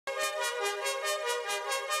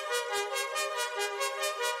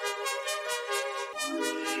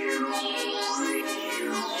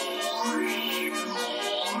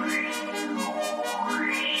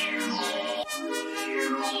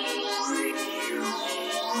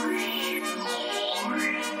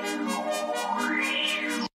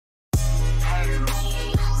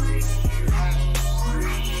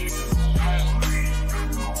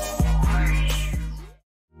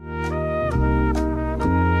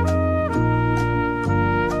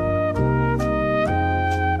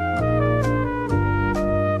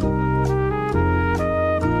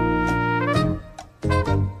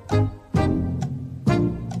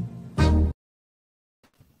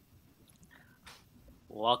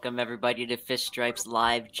Welcome, everybody, to Fish Stripes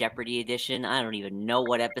Live Jeopardy Edition. I don't even know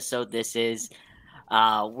what episode this is.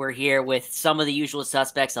 We're here with some of the usual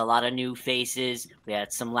suspects, a lot of new faces. We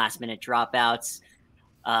had some last-minute dropouts.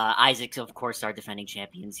 Isaac's, of course, our defending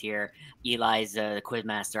champions here. Eli's the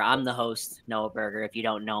quizmaster. I'm the host, Noah Berger, if you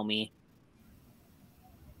don't know me.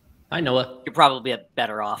 Hi, Noah. You're probably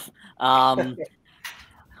better off.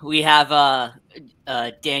 We have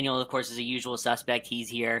Daniel, of course, is a usual suspect. He's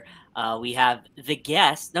here. We have the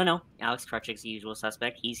guest. No, Alex Krutchik's the usual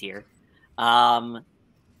suspect. He's here. Now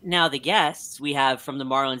the guests we have from the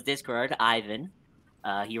Marlins Discord, Ivan.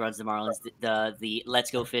 He runs the Marlins, the Let's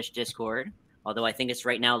Go Fish Discord. Although I think it's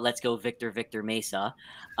right now Let's Go Victor Mesa.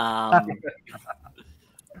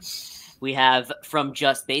 We have from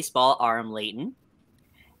Just Baseball, Aram Leighton.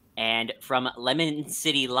 And from Lemon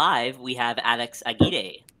City Live, we have Alex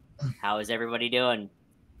Aguirre. How is everybody doing?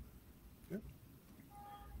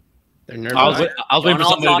 They're nervous. I was waiting for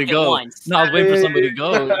somebody to go. No, I was waiting for somebody to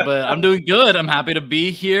go, but I'm doing good. I'm happy to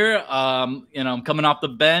be here. I'm coming off the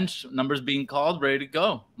bench, numbers being called, ready to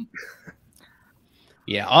go.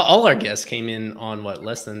 Yeah, all our guests came in on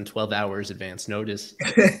less than 12 hours advance notice.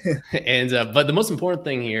 And but the most important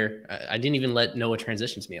thing here, I didn't even let Noah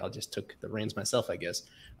transition to me. I just took the reins myself, I guess.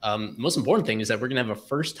 The most important thing is that we're gonna have a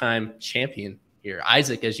first-time champion here.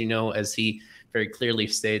 Isaac, as you know, as he very clearly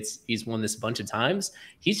states, he's won this a bunch of times.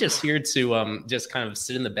 He's just here to just kind of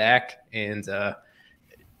sit in the back and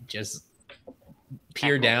just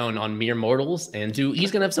peer down on mere mortals and he's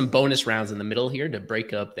going to have some bonus rounds in the middle here to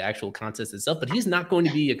break up the actual contest itself, but he's not going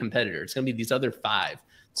to be a competitor. It's going to be these other five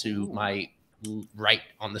to my right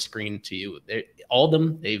on the screen to you. All of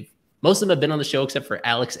them, most of them have been on the show except for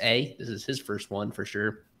Alex A. This is his first one for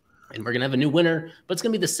sure. And we're going to have a new winner, but it's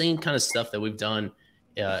going to be the same kind of stuff that we've done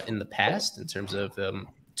in the past in terms of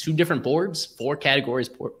 2 different boards, 4 categories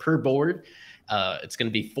per board. It's going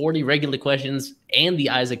to be 40 regular questions and the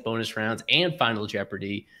Isaac bonus rounds and Final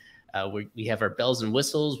Jeopardy. We have our bells and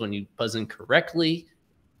whistles when you buzz in correctly,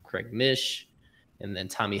 Craig Mish, and then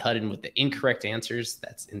Tommy Hutton with the incorrect answers.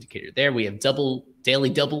 That's indicated there. We have daily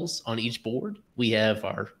doubles on each board. We have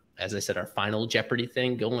as I said, our Final Jeopardy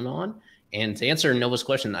thing going on. And to answer Noah's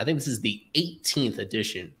question, I think this is the 18th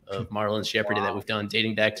edition of Marlins Jeopardy that we've done,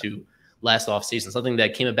 dating back to last offseason, something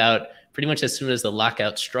that came about pretty much as soon as the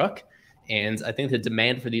lockout struck. And I think the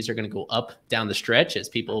demand for these are going to go up down the stretch as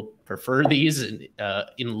people prefer these in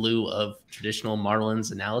lieu of traditional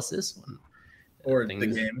Marlins analysis. Or the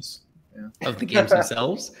games. Yeah. Of the games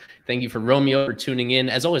themselves. Thank you for Romeo for tuning in.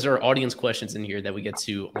 As always, there are audience questions in here that we get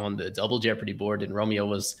to on the Double Jeopardy board. And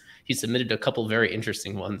Romeo he submitted a couple very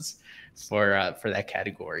interesting ones for that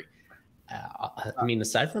category. I mean,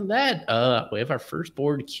 aside from that, we have our first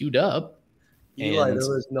board queued up. Eli, there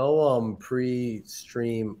was no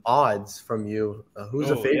pre-stream odds from you. Who's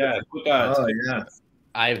a favorite? Yeah, quick odds. Oh, yeah.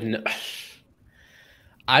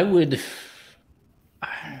 I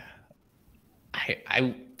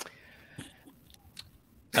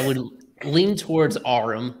would lean towards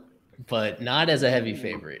Aram, but not as a heavy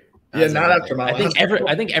favorite. Yeah, not after my.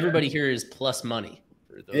 I think everybody here is plus money.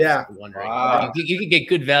 For those who are wondering, you can get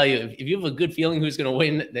good value if you have a good feeling who's going to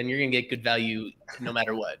win. Then you're going to get good value no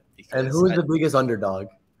matter what. And who is the biggest underdog?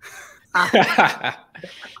 What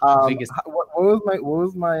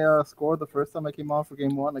was my score the first time I came on for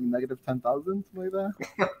game 1? Like negative 10,000, something like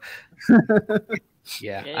that.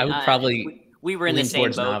 Yeah, I would probably. We were in the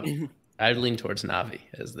same boat. I'd lean towards Navi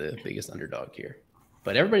as the biggest underdog here.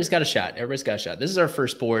 But everybody's got a shot. This is our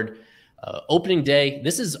first board. Opening day.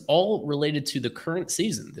 This is all related to the current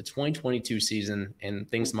season, the 2022 season, and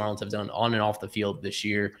things the Marlins have done on and off the field this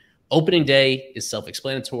year. Opening day is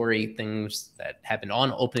self-explanatory. Things that happened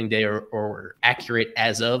on opening day or were accurate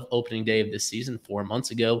as of opening day of this season 4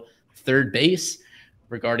 months ago. Third base,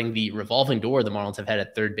 regarding the revolving door the Marlins have had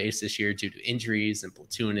at third base this year due to injuries and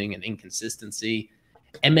platooning and inconsistency.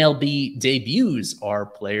 MLB debuts are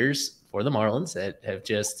players for the Marlins that have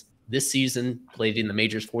just this season played in the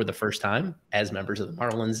majors for the first time as members of the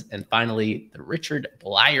Marlins. And finally, the Richard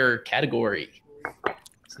Bleier category.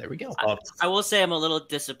 there we go. I will say I'm a little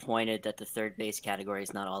disappointed that the third base category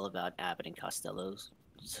is not all about Abbott and Costello's.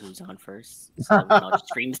 Who's on first? So we can all just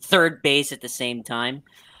stream third base at the same time.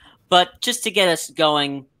 But just to get us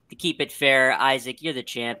going, to keep it fair, Isaac, you're the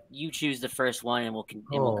champ. You choose the first one, and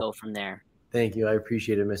we'll go from there. Thank you. I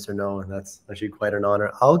appreciate it, Mr. Nolan. That's actually quite an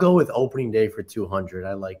honor. I'll go with opening day for 200.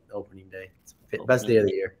 I like opening day. It's the best day of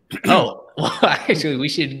the year. Oh, well, actually, we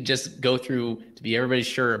should just go through to be everybody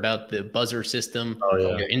sure about the buzzer system,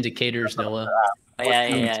 your indicators, Noah.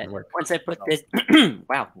 Yeah. Once I put this,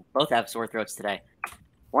 wow, both have sore throats today.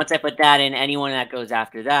 Once I put that in, anyone that goes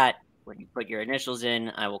after that, when you put your initials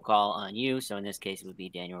in, I will call on you. So in this case, it would be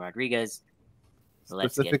Daniel Rodriguez. So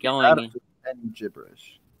let's get going. And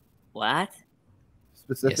gibberish. What?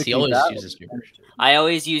 Yes, he always uses gibberish. I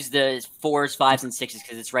always use the 4s, 5s, and 6s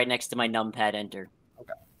because it's right next to my numpad enter.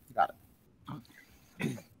 Okay, got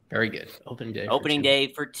it. Very good. Opening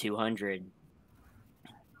day for 200.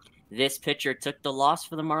 This pitcher took the loss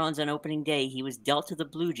for the Marlins on opening day. He was dealt to the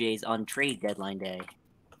Blue Jays on trade deadline day.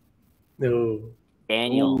 No.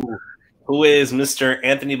 Daniel. Ooh. Who is Mr.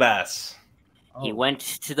 Anthony Bass? He went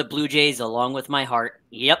to the Blue Jays along with my heart.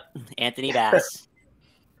 Yep, Anthony Bass.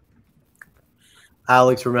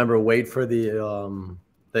 Alex, remember, wait for the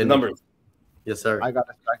numbers. Yes, sir. I got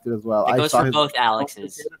distracted as well. It goes for both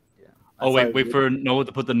Alexes. Yeah. Oh, wait for Noah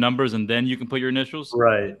to put the numbers, and then you can put your initials?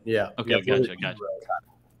 Right, yeah. Okay, gotcha.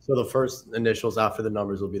 So the first initials after the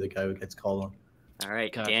numbers will be the guy who gets called on. All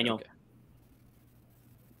right, Daniel.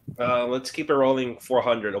 Okay. Let's keep it rolling.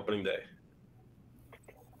 400 opening day.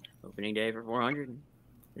 Opening day for 400.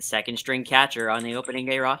 The second string catcher on the opening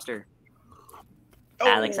day roster.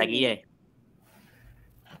 Alex Aguirre.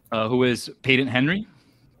 Who is Peyton Henry?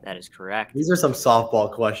 That is correct. These are some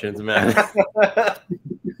softball questions, man.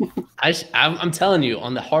 I'm telling you,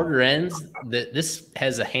 on the harder ends, this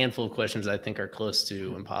has a handful of questions I think are close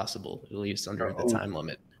to impossible, at least under the time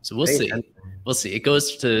limit. So we'll see. We'll see. It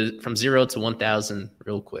goes from 0 to 1,000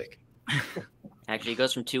 real quick. Actually, it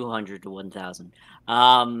goes from 200 to 1,000.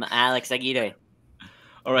 Alex Aguirre.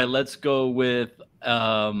 All right, let's go with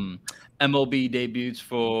MLB debuts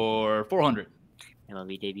for 400.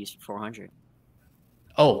 MLB debuts for 400.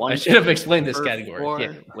 Oh, I should have explained this category.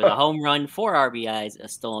 Yeah. With a home run, 4 RBIs, a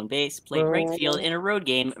stolen base, played right field in a road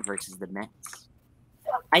game versus the Mets.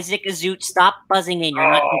 Isaac Azoot, stop buzzing in.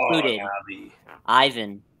 You're not included. Navi.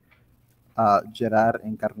 Ivan. Gerard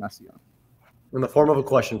Encarnacion. In the form of a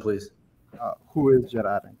question, please. Who is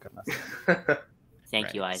Gerard Encarnacion?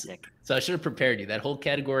 Thank you, Isaac. So I should have prepared you. That whole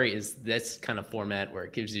category is this kind of format where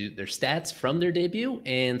it gives you their stats from their debut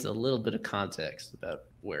and a little bit of context about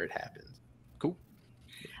where it happened. Cool.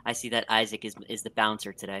 I see that Isaac is the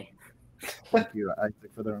bouncer today. Thank you,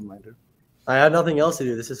 Isaac, for the reminder. I had nothing else to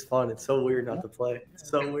do. This is fun. It's so weird not to play. It's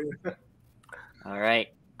so weird. All right,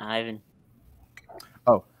 Ivan.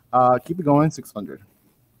 Keep it going, 600.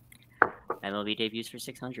 MLB debuts for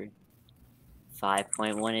 600.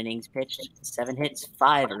 5.1 innings pitched, 7 hits,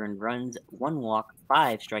 5 earned runs, 1 walk,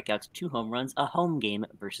 5 strikeouts, 2 home runs, a home game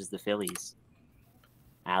versus the Phillies.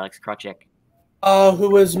 Alex Krutchik.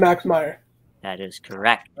 Who is Max Meyer? That is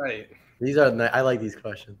correct. Right. These are I like these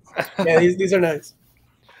questions. Yeah, these are nice.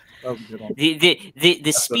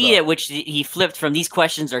 The speed at which he flipped from these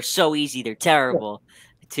questions are so easy, they're terrible,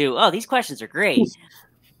 to these questions are great.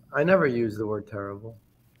 I never used the word terrible.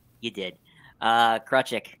 You did.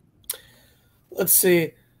 Krutchik. Let's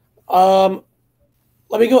see. Let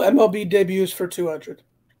me go MLB debuts for 200.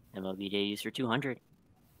 MLB debuts for 200.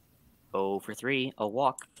 0 for 3, a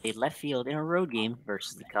walk, a left field in a road game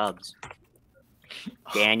versus the Cubs.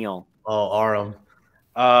 Daniel. Aram.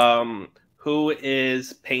 Who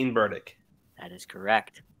is Payne Burdick? That is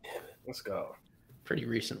correct. Let's go. Pretty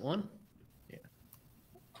recent one.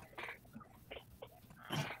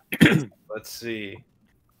 Yeah. Let's see.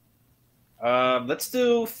 Let's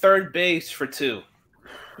do third base for 2.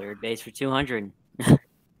 Third base for 200.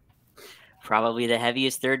 Probably the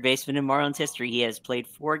heaviest third baseman in Marlins history. He has played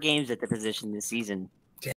 4 games at the position this season.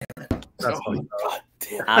 Damn it. That's funny. God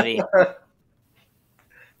damn. Navi.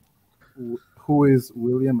 Who is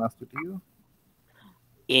William Astudillo?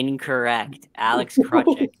 Incorrect. Alex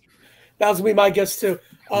Krutchik. That was going to be my guess, too.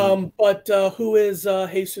 But who is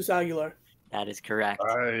Jesus Aguilar? That is correct.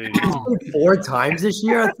 4 times this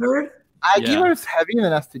year at third? Aguilar is heavier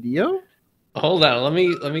than Astudillo? Hold on, let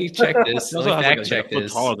me check this. Let me fact check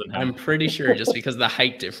this. I'm pretty sure just because of the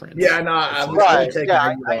height difference. Yeah, no, I'm right.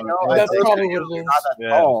 Yeah, I know. That's probably what it is.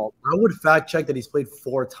 I would fact check that he's played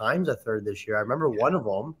 4 times at third this year. I remember one of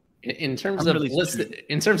them. In terms of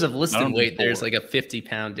listed weight, there's like a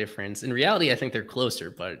 50-pound difference. In reality, I think they're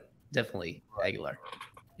closer, but definitely Aguilar.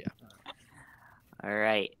 Yeah. All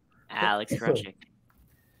right, Alex Krutchik.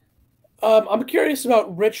 I'm curious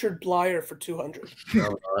about Richard Bleier for 200.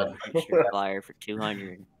 Richard Bleier for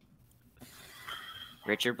 200.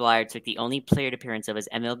 Richard Bleier took the only plate appearance of his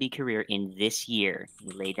MLB career in this year.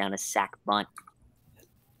 He laid down a sac bunt.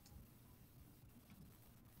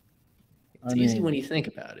 It's easy when you think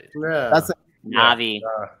about it. Yeah. That's Navi.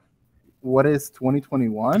 What is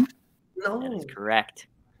 2021? That is correct.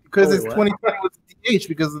 Because it's 2020 was DH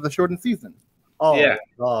because of the shortened season. Oh, Yeah.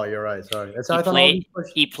 Oh, you're right. Sorry. That's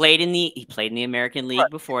He played in the American League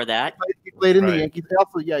before that. He played in the Yankees.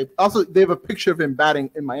 Also, they have a picture of him batting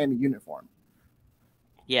in Miami uniform.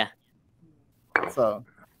 Yeah. So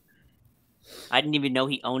I didn't even know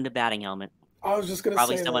he owned a batting helmet. I was just gonna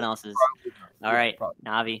Probably say someone that. else's. All right,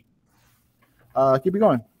 Navi. Keep it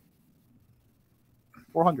going.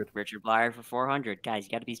 400. Richard Bleier for 400. Guys,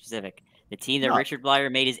 you got to be specific. The team that Richard Bleier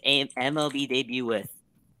made his MLB debut with.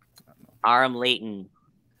 Aram, Leighton.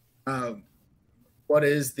 What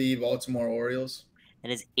is the Baltimore Orioles?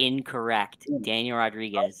 That is incorrect. Daniel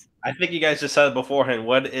Rodriguez. I think you guys just said it beforehand.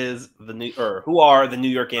 What is who are the New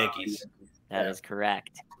York Yankees? That is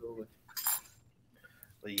correct.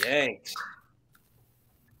 The Yanks.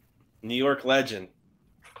 New York legend.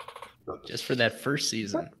 Just for that first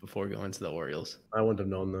season before going to the Orioles. I wouldn't have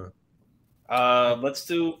known that. Let's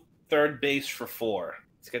do third base for 4.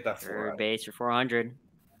 Let's get that 4. Third base for 400.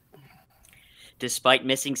 Despite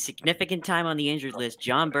missing significant time on the injured list,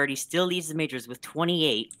 John Birdie still leads the majors with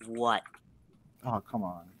 28. What? Oh, come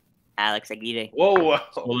on. Alex Aguirre. Whoa.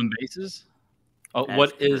 Stolen bases? Oh, That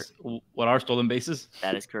what are stolen bases?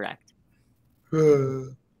 That is correct.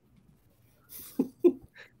 I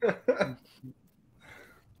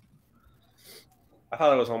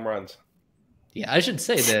thought it was home runs. Yeah, I should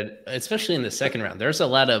say that, especially in the second round, there's a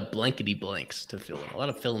lot of blankety blanks to fill in. A lot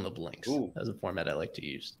of fill in the blanks. Ooh. That's a format I like to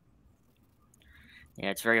use. Yeah,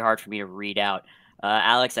 it's very hard for me to read out.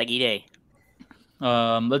 Alex Aguirre.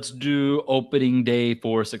 Let's do opening day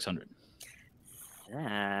for 600.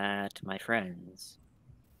 That, my friends.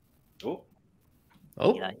 Oh.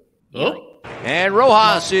 Oh. Eli. Oh. And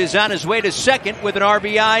Rojas is on his way to second with an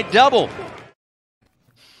RBI double.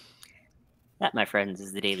 That, my friends,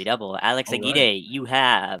 is the Daily Double. Alex Aguirre, you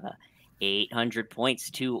have 800 points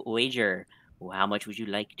to wager. Well, how much would you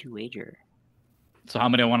like to wager? So how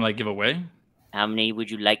many I want to give away? How many would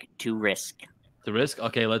you like to risk? The risk?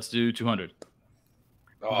 Okay, let's do 200.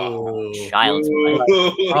 Oh. Child's play.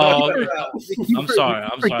 Oh, okay. I'm sorry.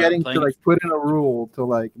 Forgetting to put in a rule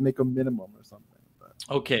to make a minimum or something. But...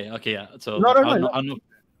 Okay, yeah. So no. I'll know.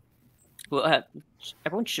 Well,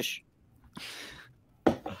 everyone shush.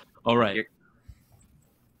 All right.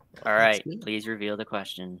 All right, please reveal the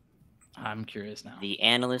question. I'm curious now. The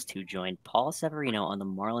analyst who joined Paul Severino on the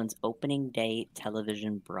Marlins opening day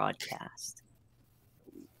television broadcast.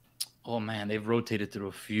 Oh man, they've rotated through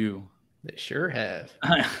a few. They sure have.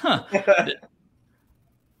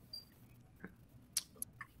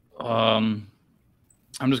 I'm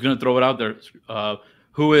just gonna throw it out there.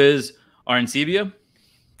 Who is Arancibia?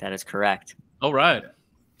 That is correct. All right.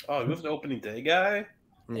 Oh, he was an opening day guy?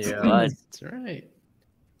 Yeah, that's right.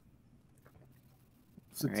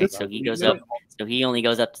 All right, so he goes up. So he only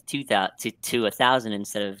goes up to 2,000 to 1,000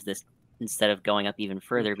 instead of going up even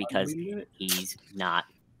further because he's not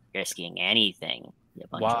risking anything.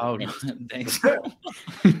 Wow! Thanks.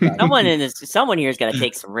 Someone here's got to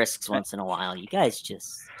take some risks once in a while. You guys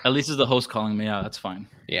just. At least it's the host calling me out. That's fine.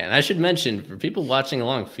 Yeah, and I should mention for people watching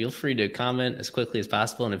along, feel free to comment as quickly as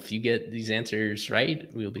possible. And if you get these answers right,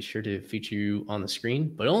 we'll be sure to feature you on the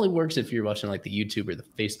screen. But it only works if you're watching like the YouTube or the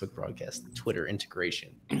Facebook broadcast. The Twitter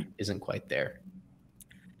integration isn't quite there.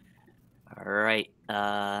 All right,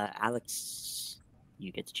 Alex,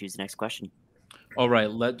 you get to choose the next question. All right,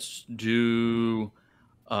 let's do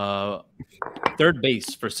third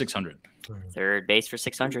base for 600. Third base for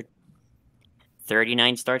 600.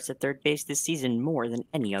 39 starts at third base this season, more than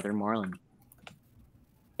any other Marlin.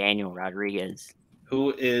 Daniel Rodriguez.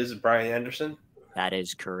 Who is Brian Anderson? That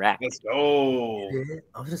is correct. Let's go.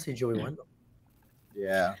 I was gonna say Joey Wendell.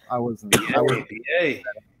 Yeah, I wasn't. BA.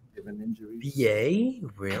 Given injuries. BA?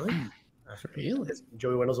 Really? Really?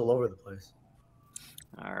 Joey Wendell's all over the place.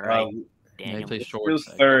 All right, Daniel. Play short. Who's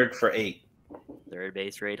third for 8? Third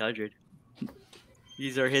base for 800.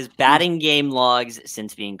 These are his batting game logs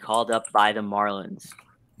since being called up by the Marlins.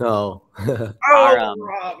 No. Aram.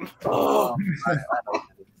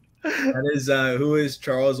 That is who is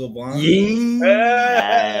Charles LeBlanc?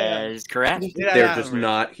 That is correct. They're just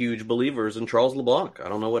not huge believers in Charles LeBlanc. I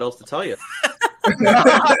don't know what else to tell you.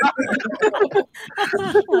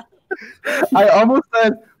 I almost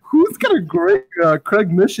said, Who's got a great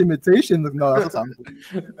Craig Mish imitation? No, that's not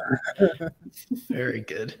Very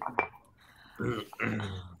good.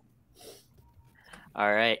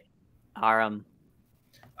 All right, Aram.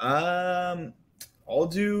 I'll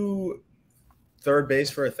do third base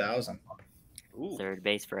for 1,000. Third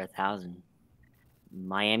base for 1,000.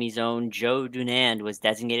 Miami's own Joe Dunand was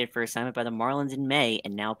designated for assignment by the Marlins in May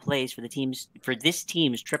and now plays for this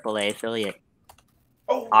team's AAA affiliate.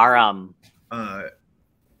 Aram.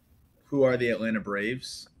 Who are the Atlanta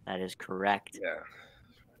Braves? That is correct. Yeah.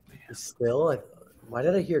 Still, why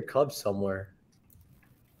did I hear Cubs somewhere?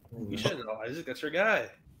 You should know, Isaac. That's your guy.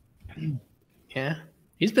 Yeah,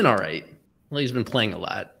 he's been all right. Well, he's been playing a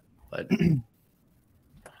lot, but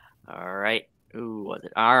all right. Who was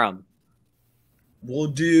it? Aram. We'll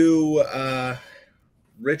do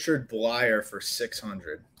Richard Bleier for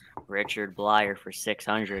 600. Richard Bleier for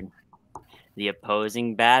 600. The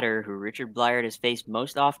opposing batter who Richard Bleier has faced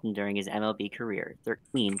most often during his MLB career,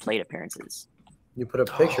 13 plate appearances. You put a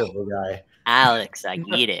picture of the guy. Alex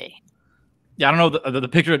Aguirre. Yeah, I don't know. The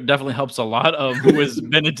picture definitely helps a lot of who has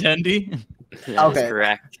been attendee. That is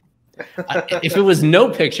correct. If it was no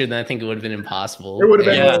picture, then I think it would have been impossible. It would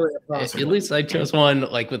have been really impossible. At least I chose one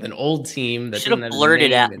like with an old team that should have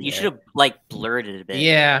blurted out. You should have blurted it a bit.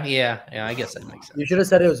 Yeah. I guess that makes sense. You should have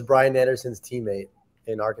said it was Brian Anderson's teammate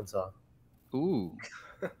in Arkansas. Ooh,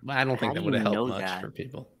 I don't think that would have helped much for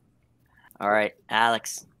people. All right,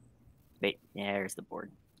 Alex. Wait, there's the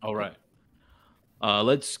board. All right.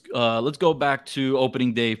 Let's go back to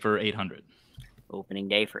opening day for 800. Opening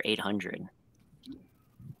day for 800.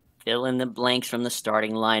 Fill in the blanks from the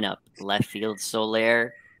starting lineup. Left field,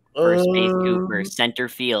 Soler. First base, Cooper. Center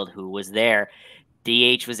field, who was there?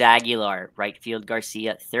 DH was Aguilar. Right field,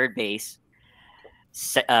 Garcia. Third base.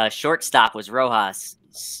 Shortstop was Rojas.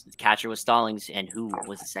 Catcher was Stallings. And who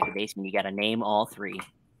was the second baseman? You got to name all three.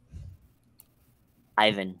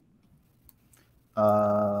 Ivan.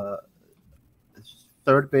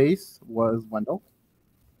 Third base was Wendell.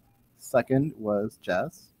 Second was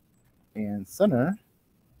Jazz. And center,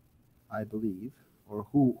 I believe, or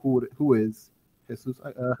who is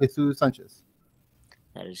Jesus Sanchez.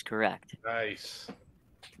 That is correct. Nice.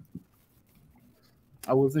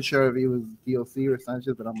 I wasn't sure if he was DLC or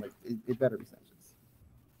Sanchez, but I'm like, it better be Sanchez.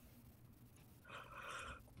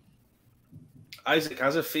 Isaac,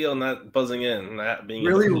 how's it feel not buzzing in? Not being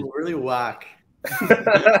really whack.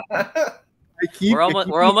 We're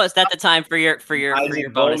almost at the time for your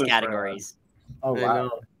bonus categories. Oh wow!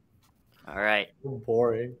 All right.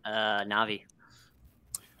 Boring. Navi.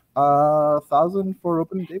 1,000 for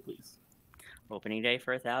opening day, please. Opening day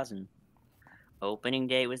for 1,000. Opening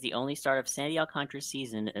day was the only start of Sandy Alcantara's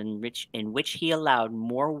season in which he allowed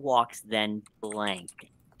more walks than blank.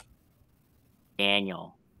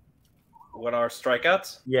 Daniel. What are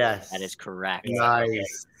strikeouts? Yes. That is correct.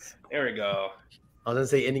 Nice. There we go. I was going to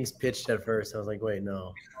say innings pitched at first. I was like, wait,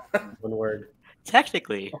 no. One word.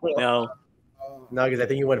 Technically, no. No, because I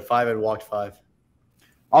think you went 5 and walked 5.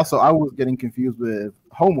 Also, I was getting confused with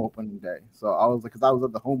home opening day. So I was like, because I was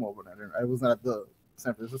at the home opener. I wasn't at the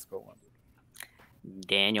San Francisco one.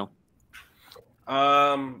 Daniel.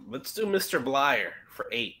 Let's do Mr. Bleier for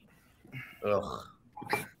 8. Ugh.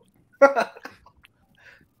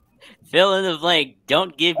 Fill in the blank.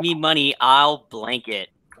 Don't give me money. I'll blank it.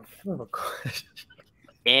 Oh, gosh.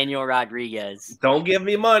 Daniel Rodriguez. Don't give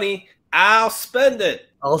me money. I'll spend it.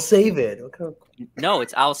 I'll save it. Okay. No,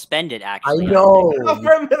 it's I'll spend it, actually. I know. Oh,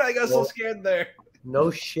 for a minute, I got so scared there.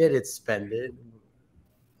 No shit, it's spend it.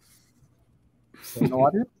 No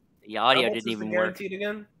audio? The audio didn't even work. Guaranteed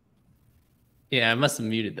again? Yeah, I must have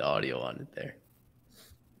muted the audio on it there.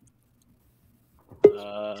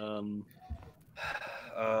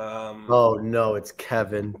 Oh no, it's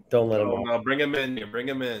Kevin. Don't let him. No, bring him in here. Bring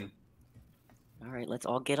him in. All right, let's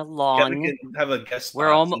all get along. Kevin can have a guest. We're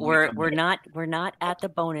not at the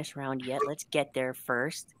bonus round yet. Let's get there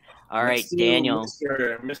first. All right, Daniel.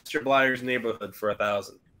 Mr. Bleier's neighborhood for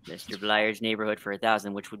 1,000. Mr. Bleier's neighborhood for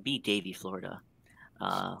 1,000, which would be Davie, Florida.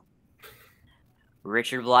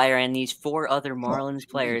 Richard Bleier and these 4 other Marlins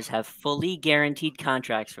players have fully guaranteed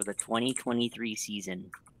contracts for the 2023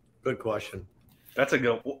 season. Good question. That's a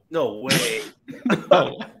good. No way.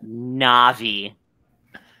 Navi.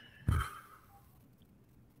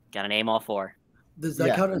 Got to name all 4. Does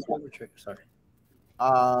that count as one trick? Sorry.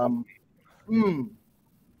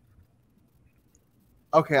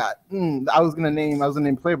 Okay. I was gonna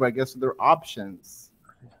name player, but I guess they're options.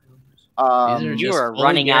 You are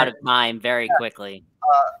running out of time very quickly.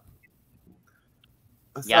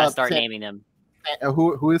 You gotta start naming them.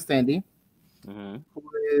 Who is Sandy? Mm-hmm. Who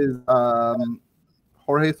is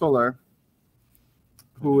Jorge Soler?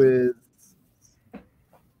 who is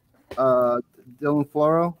Dylan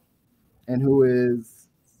Floro, and who is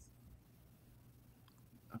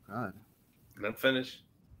Let finish.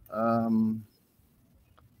 I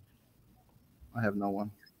have no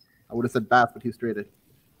one. I would have said Bass, but he's traded.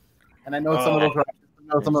 And I know some of those are,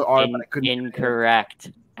 but I couldn't.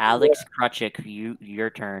 Incorrect. Alex Krutchik, your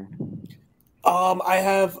turn. I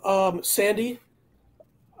have Sandy.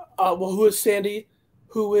 Who is Sandy?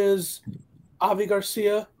 Who is Avi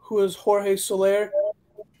Garcia? Who is Jorge Soler?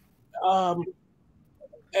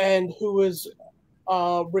 And who is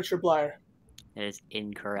Richard Bleier? That is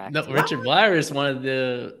incorrect. No, Richard Bleier is one of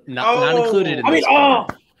the not included in this.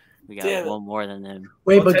 We got one more than him.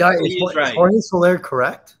 Wait, but guys, is Jorge Soler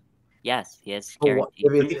correct? Yes, he is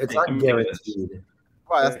guaranteed. It's not guaranteed.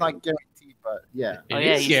 Well, that's not guaranteed, but yeah. It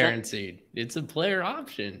is guaranteed. It's a player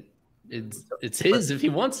option. It's his if he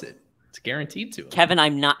wants it. It's guaranteed to him. Kevin,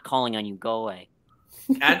 I'm not calling on you. Go away.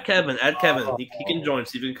 Add Kevin. He can join.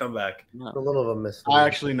 See if he can come back. A little of a mystery. I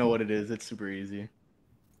actually know what it is. It's super easy.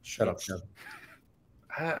 Shut up, Kevin.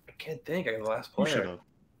 I can't think. I got the last player. Shut up.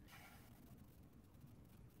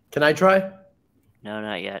 Can I try? No,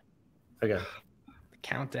 not yet. Okay. The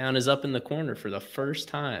countdown is up in the corner for the first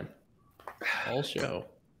time all show.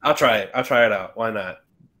 I'll try it. I'll try it out. Why not?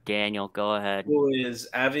 Daniel, go ahead. Who is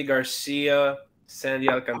Avi Garcia, Sandy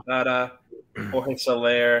Alcantara, Jorge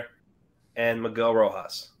Soler, and Miguel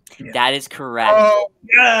Rojas? That is correct. Oh,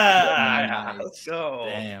 yeah. Let's go.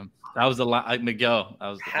 Damn. That was a lot. Miguel.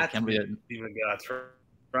 I can't believe it. Miguel, that's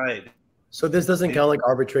right. So this doesn't count like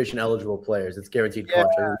arbitration eligible players. It's guaranteed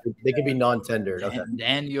contract. They can be non-tendered. Okay.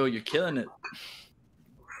 Daniel, you're killing it.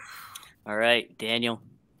 All right, Daniel.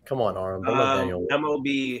 Come on, Aram. Don't let Daniel win.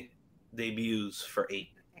 MLB debuts for 8.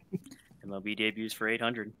 MLB debuts for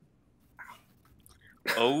 800.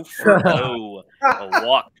 0 for 0. A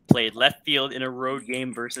walk played left field in a road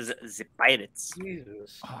game versus the Pirates.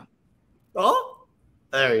 Jesus. Oh,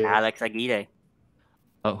 there he is. Alex Aguirre.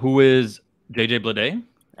 Who is JJ Bleday?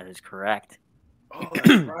 That is correct. Oh, that's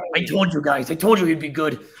right. I told you guys. I told you he'd be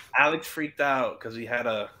good. Alex freaked out because he had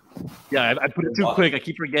a. Yeah, I put it too quick. I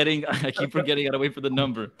keep forgetting. I gotta wait for the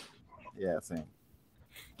number. Yeah, same.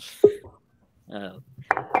 Oh,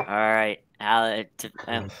 all right, Alex.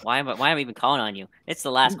 Why am I even calling on you? It's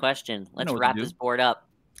the last question. Let's wrap this board up.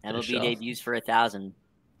 MLB debuts for 1,000.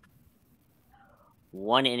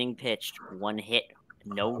 1 inning pitched, 1 hit,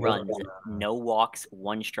 no runs, no walks,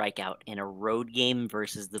 1 strikeout in a road game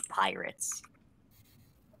versus the Pirates.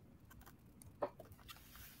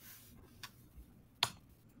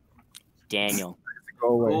 Daniel.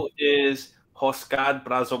 Who is Oscar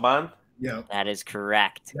Brazoban? Yeah. That is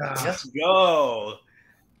correct. Yeah. Let's go.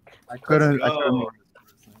 I couldn't.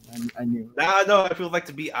 I knew. Now I feel like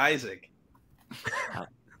to be Isaac.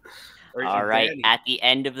 All right. Danny. At the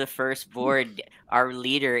end of the first board, our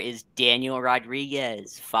leader is Daniel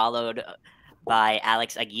Rodriguez, followed by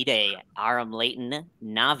Alex Aguirre, Aram Leighton,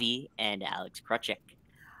 Navi, and Alex Krutchik.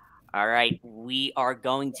 All right. We are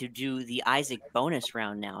going to do the Isaac bonus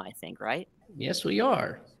round now, I think, right? Yes, we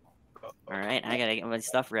are. All right. I got to get my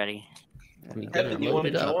stuff ready. Kevin, you want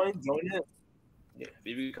to join? Join in. Yeah,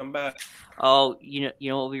 maybe you come back. Oh, you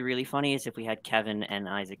know what would be really funny is if we had Kevin and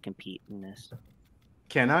Isaac compete in this.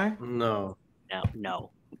 Can I? No. No.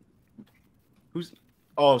 Who's?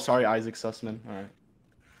 Oh, sorry, Isaac Sussman. All right.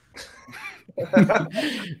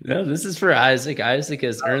 No, this is for Isaac. Isaac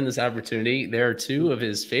has earned this opportunity. There are 2 of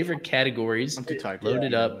his favorite categories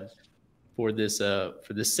loaded up for this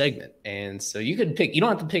segment, and so you could pick. You don't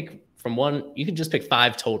have to pick from one. You can just pick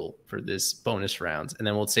 5 total for this bonus round, and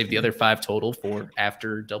then we'll save the other 5 total for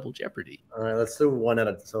after Double Jeopardy. All right, let's do one at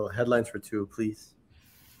a. So headlines for 2, please.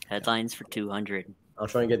 Headlines for 200. I'll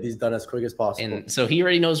try and get these done as quick as possible. And so he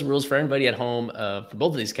already knows the rules for everybody at home. For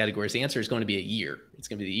both of these categories, the answer is going to be a year. It's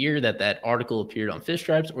going to be the year that article appeared on Fish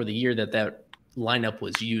Stripes or the year that lineup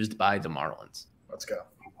was used by the Marlins. Let's go.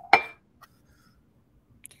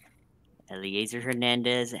 Eliezer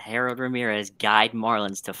Hernandez, Harold Ramirez guide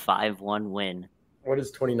Marlins to 5-1 win. What is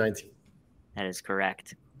 2019? That is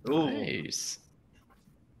correct. Ooh. Nice.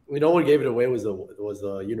 We know what gave it away was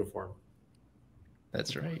the uniform.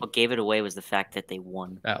 That's right. What gave it away was the fact that they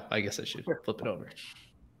won. Oh, I guess I should flip it over. There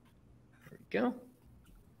we go.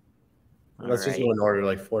 Let's just go in order,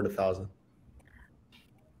 like 4 to 1,000.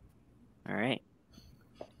 All right.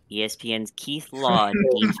 ESPN's Keith Law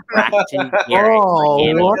deems Braxton Garrett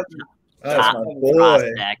top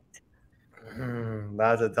prospect.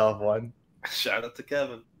 That's a tough one. Shout out to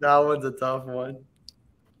Kevin. That one's a tough one.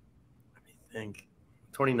 Let me think.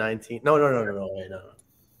 2019. No. Wait, no.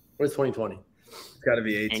 Where's 2020? It's got to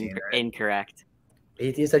be 18. Incorrect.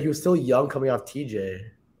 18 said he was still young coming off TJ.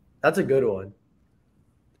 That's a good one.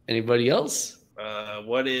 Anybody else?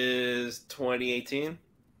 What is 2018?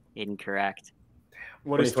 Incorrect.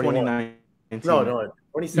 What is 2019? No,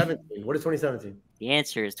 2017. What is 2017? The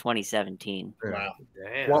answer is 2017. Wow.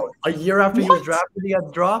 Damn. Well, a year after he was drafted, he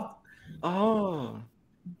got dropped. Oh.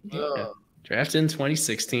 Yeah. Drafted in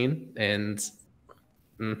 2016, and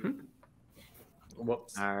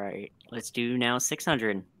Whoops. All right, let's do now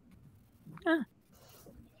 600.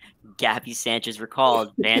 Gabby Sanchez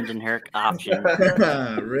recalled Vandenherk option.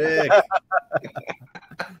 Rick.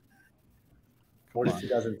 What is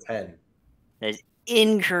 2010? That is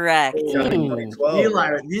incorrect.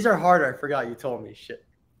 Eli, these are harder. I forgot you told me. Shit.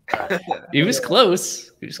 he was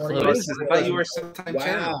close. He was close. I thought you were sometime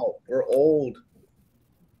Wow, we're old.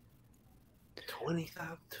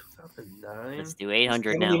 2009. Let's do 800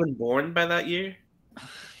 Wasn't now. even born by that year.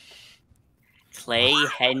 Clay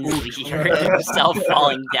Hensley heard himself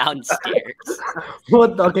falling downstairs.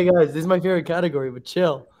 What? Okay, guys, this is my favorite category, but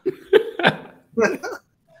chill.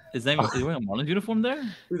 His name is he wearing a Marlins uniform there?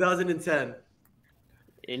 2010.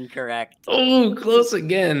 Incorrect. Oh, close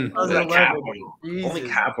again. Only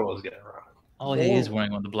Capitals get it wrong. Oh, yeah, he is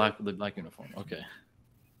wearing the black uniform. Okay.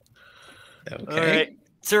 All right.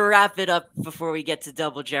 To wrap it up before we get to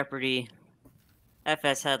Double Jeopardy,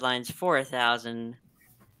 FS headlines 4,000.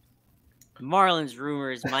 Marlins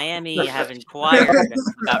rumors: Miami have inquired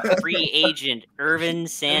about free agent Irvin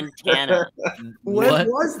Santana. When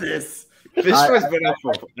was this? This was been up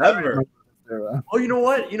forever. Oh, you know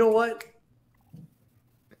what?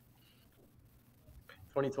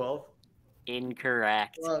 2012.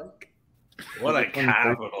 Incorrect. What a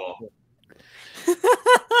capital.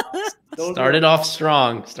 Started off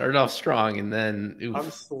strong, and then oof. I'm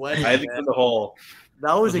sweating. I think for the whole.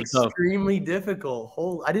 That was extremely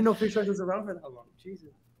difficult. I didn't know Fish was around for that long. Jesus.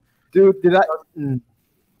 Dude, did I? I'm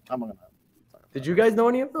gonna. Did you guys know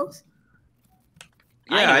any of those?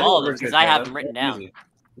 I know all of them because I have them written down.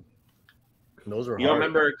 Those were You don't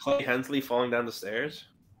remember Clay Hensley falling down the stairs?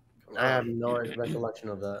 I have no recollection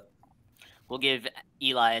of that. We'll give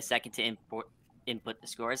Eli a second to input the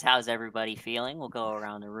scores. How's everybody feeling? We'll go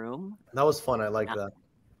around the room. That was fun. I like that.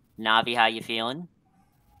 Navi, how you feeling?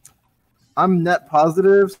 I'm net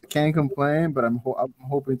positive. Can't complain, but I'm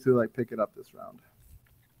hoping to pick it up this round.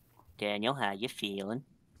 Daniel, how you feeling?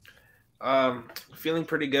 Feeling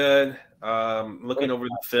pretty good. Looking over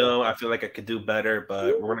the film, I feel like I could do better,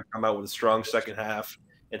 but we're gonna come out with a strong second half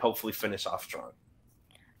and hopefully finish off strong.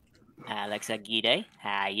 Alex Aguirre,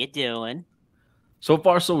 how you doing? So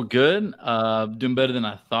far, so good. Doing better than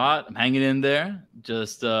I thought. I'm hanging in there.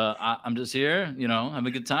 I'm just here, having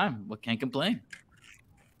a good time. What can't complain?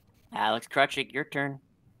 Alex Krutchik, your turn.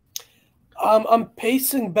 I'm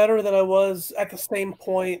pacing better than I was at the same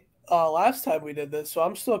point last time we did this, so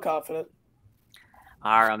I'm still confident.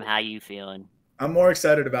 Aram, how you feeling? I'm more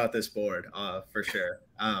excited about this board, for sure.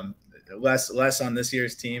 Less on this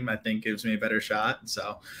year's team, I think, gives me a better shot.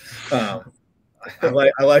 So, I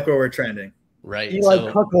like where we're trending. Right. You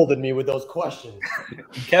cuckolded me with those questions.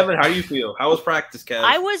 Kevin, how do you feel? How was practice, Kev?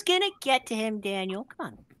 I was gonna get to him, Daniel. Come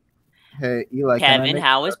on. Hey, Eli. Kevin,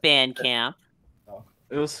 how was band camp?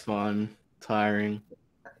 It was fun, tiring,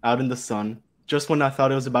 out in the sun. Just when I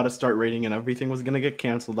thought it was about to start raining and everything was gonna get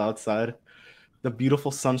canceled outside, the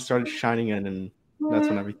beautiful sun started shining in, and that's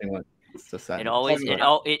when everything went. It's so sad.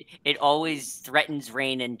 It always threatens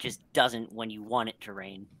rain and just doesn't when you want it to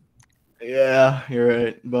rain. Yeah, you're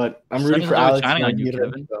right. But I'm rooting for Alex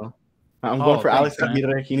Aguirre. I'm going for Alex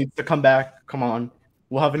Aguirre. He needs to come back. Come on.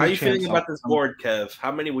 We'll have a new chance. How are you feeling about this board, Kev?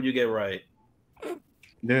 How many would you get right?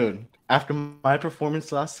 Dude, after my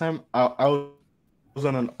performance last time, I was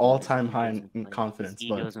on an all-time high in confidence.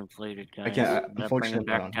 Ego's inflated, guys. I can't, unfortunately.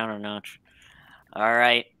 Bring it back down a notch. All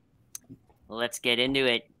right. Let's get into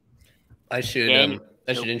it. I should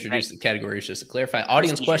introduce the categories just to clarify.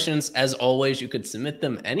 Audience questions, as always, you could submit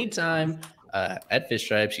them anytime at Fish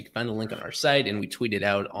Stripes. You can find the link on our site, and we tweet it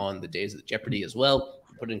out on the days of the Jeopardy as well.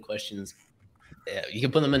 Put in questions. You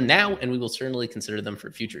can put them in now, and we will certainly consider them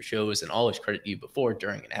for future shows and always credit you before,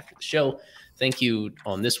 during, and after the show. Thank you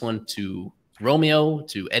on this one to Romeo,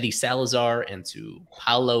 to Eddie Salazar, and to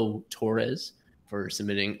Paulo Torres for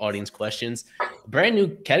submitting audience questions. A brand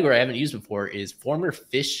new category I haven't used before is former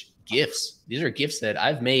Fish gifts. These are gifts that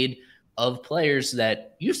I've made of players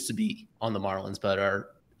that used to be on the Marlins but are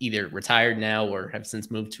either retired now or have since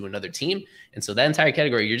moved to another team. And so that entire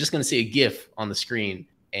category, you're just going to see a GIF on the screen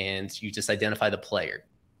and you just identify the player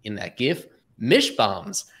in that GIF. Mish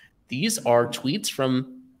bombs. These are tweets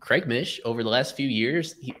from Craig Mish over the last few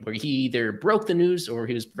years where he either broke the news or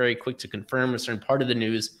he was very quick to confirm a certain part of the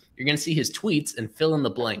news. you're going to see his tweets and fill in the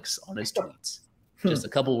blanks on his tweets. Just a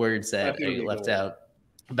couple words that I left out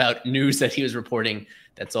about news that he was reporting.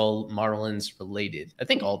 That's all Marlins related. I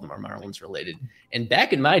think all of them are Marlins related. And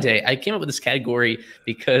back in my day, I came up with this category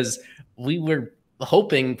because we were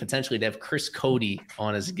hoping potentially to have Chris Cody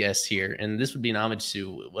on as a guest here. And this would be an homage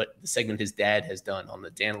to what the segment his dad has done on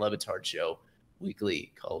the Dan Le Batard show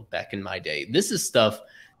weekly called Back in My Day. This is stuff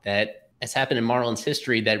that has happened in Marlins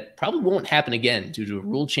history that probably won't happen again due to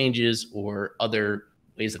rule changes or other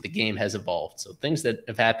ways that the game has evolved. So things that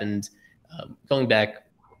have happened going back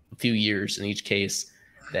a few years in each case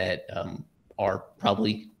that are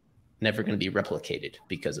probably never going to be replicated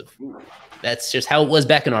because of that's just how it was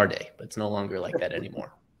back in our day, but it's no longer like that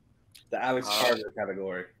anymore. The Alex Carter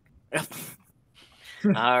category.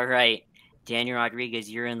 All right. Daniel Rodriguez,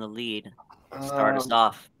 you're in the lead. Start us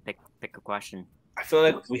off. Pick a question. I feel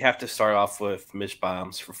like we have to start off with Mish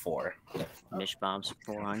Bombs for 4. Mish Bombs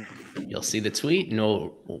for 400. You'll see the tweet.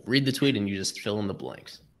 We'll read the tweet and you just fill in the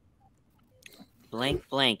blanks. Blank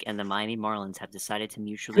blank and the Miami Marlins have decided to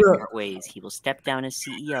mutually part ways. He will step down as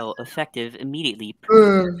CEO effective immediately.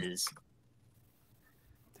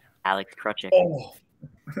 Alex Krutchik. Oh.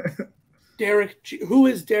 Who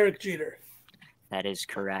is Derek Jeter? That is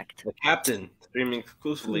correct. The captain, streaming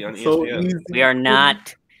exclusively on ESPN. We are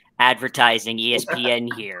not advertising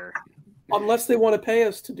ESPN here. Unless they want to pay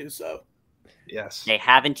us to do so. Yes. They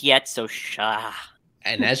haven't yet, so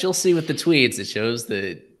And as you'll see with the tweets, it shows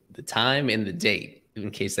the time and the date,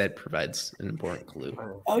 in case that provides an important clue.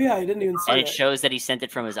 Oh, yeah, I didn't even see And that. it shows that he sent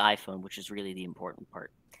it from his iPhone, which is really the important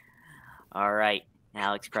part. All right,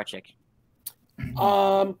 Alex Krutchik.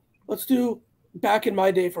 Let's do Back in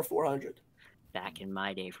My Day for 400. Back in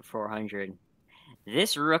My Day for 400.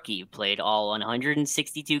 This rookie played all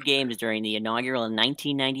 162 games during the inaugural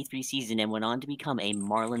 1993 season and went on to become a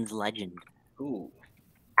Marlins legend. Ooh.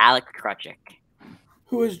 Alex Krutchik.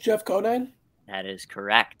 Who is Jeff Conine? That is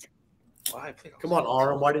correct. Come on,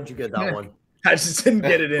 Aram. Why didn't you get that one? I just didn't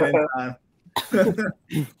get it in time.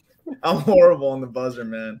 I'm horrible on the buzzer,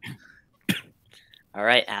 man. All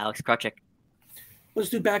right, Alex Krutchik. Let's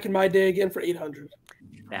do Back in My Day again for 800.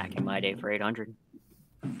 Back in My Day for 800.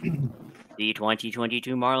 The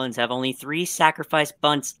 2022 Marlins have only 3 sacrifice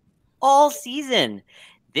bunts all season.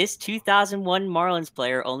 This 2001 Marlins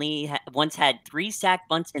player only once had 3 sack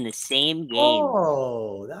bunts in the same game.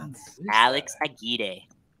 Oh, that's Alex Aguirre.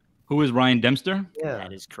 Who is Ryan Dempster? Yeah,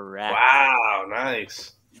 that is correct. Wow,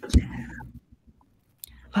 nice.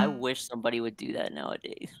 I wish somebody would do that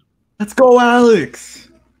nowadays. Let's go, Alex.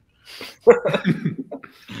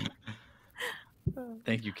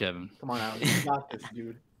 Thank you, Kevin. Come on, Alex. You got this,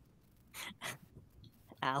 dude.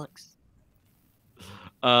 Alex.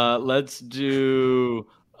 Let's do.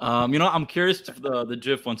 I'm curious to the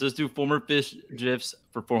GIF ones. Let's do former Fish GIFs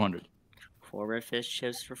for 400. Former Fish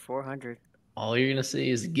GIFs for 400. All you're gonna see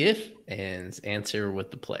is GIF and answer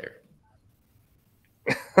with the player.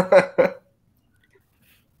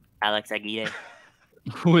 Alex Aguirre.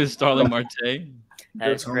 Who is Starling Marte?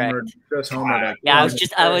 That is correct. Just homered. Yeah, I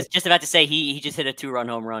was just about to say he just hit a 2-run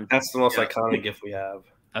home run. That's the most iconic GIF we have.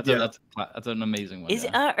 That's an amazing one. Is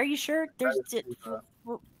are you sure?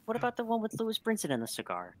 What about the one with Louis Brinson and the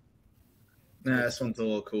cigar? Nah, this one's a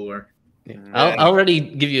little cooler. Yeah. I'll already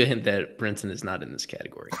give you a hint that Brinson is not in this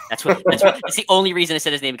category. That's the only reason I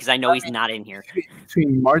said his name, because I know he's not in here.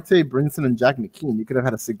 Between Marte, Brinson, and Jack McKean, you could have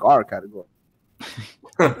had a cigar category.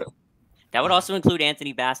 That would also include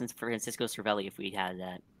Anthony Bass and Francisco Cervelli if we had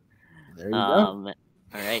that. There you go. All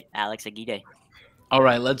right, Alex Aguirre. All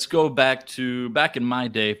right, let's go back in my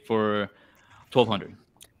day for 1,200.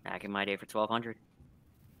 Back in my day for 1,200.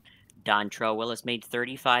 Dontrell Willis made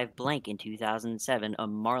 35 blank in 2007, a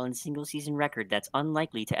Marlins single-season record that's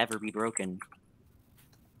unlikely to ever be broken.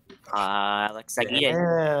 Alex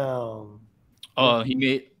Aguirre. Oh, he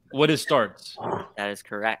made what is starts? That is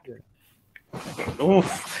correct.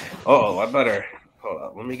 Oof. Oh, I better hold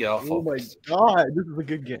on. Let me get off. Oh my god, this is a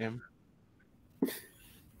good game.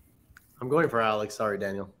 I'm going for Alex. Sorry,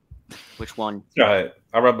 Daniel. Which one? All right,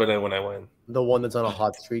 I'll rub it in when I win. The one that's on a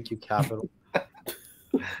hot streak, you capital.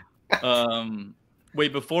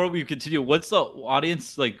 Wait, before we continue, what's the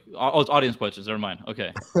audience like? Oh, it's audience questions. Never mind.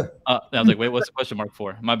 Okay. I was like, wait, what's the question mark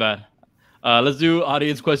for? My bad. Let's do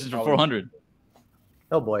audience questions for 400.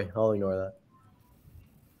 Oh boy, I'll ignore that.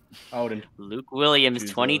 Luke Williams,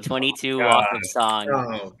 2022 walk-up song.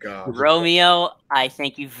 Oh god. Romeo, I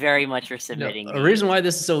thank you very much for submitting. The reason why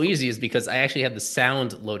this is so easy is because I actually have the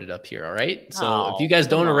sound loaded up here. All right. So if you guys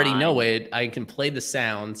don't already know it, I can play the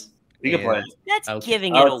sounds. You can play it. That's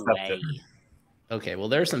giving it away. Okay, well,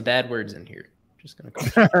 there are some bad words in here. Just gonna go.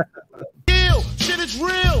 Shit is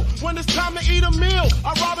real. When it's time to eat a meal,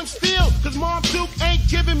 I rob and steal, cause Mom Duke ain't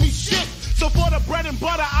giving me shit. So for the bread and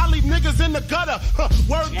butter, I leave niggas in the gutter.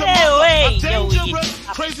 Word to mother, I'm dangerous,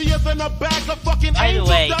 crazier than a bag of fucking angel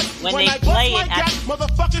dust. When I bust like that,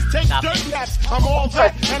 motherfuckers take dirt naps. I'm all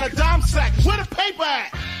that and a dime sack. Where the paper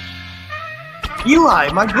at?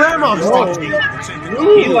 Eli, my grandma's watching.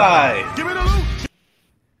 Eli. Give me the loot.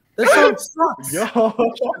 This song sucks. Yo.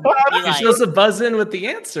 You're supposed to buzz in with the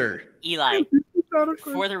answer. Eli,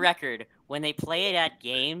 for the record, when they play it at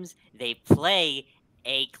games, they play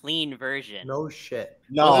a clean version. No shit.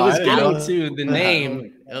 No, it was getting to the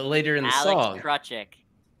name later in the song. Alex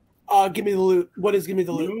Krutchik. Give me the loot. What is give me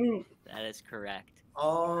the loot? That is correct.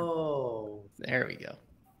 Oh. There we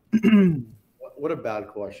go. What a bad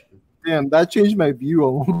question. Damn, that changed my view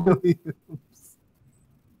on Williams.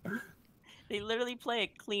 They literally play a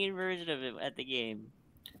clean version of it at the game.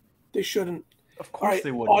 They shouldn't. Of course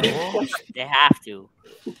they would. They have to.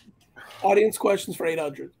 Audience questions for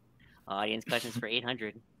 800. Audience questions for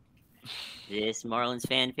 800. This Marlins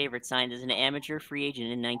fan favorite signed as an amateur free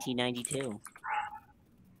agent in 1992.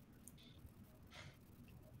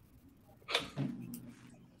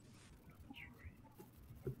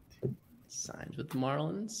 Signed with the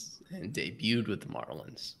Marlins and debuted with the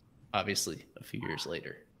Marlins, obviously a few years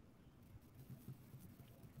later.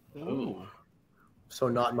 Ooh. So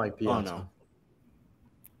not Mike Piazza. Oh no.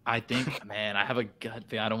 I think, man, I have a gut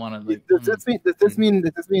thing. I don't want to. Like, Does this mean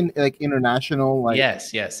like international? Like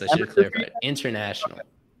Yes. I should have clarified. International.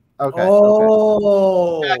 Okay.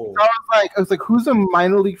 Oh. Okay. Yeah, I was like, who's a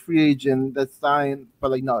minor league free agent that's signed?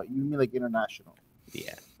 But like, no, you mean like international?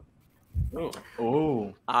 Yeah.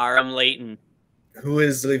 Oh. Aram Leighton. Who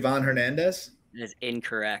is Livan Hernandez? That is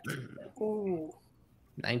incorrect. Ooh.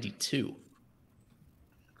 92.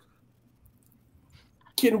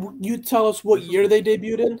 Can you tell us what year they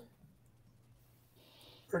debuted in?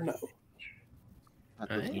 Or no?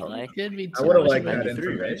 Eli? Could be I would have liked that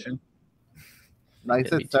 93, information. No, he Could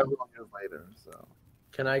said be several years later. So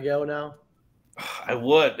Can I go now? I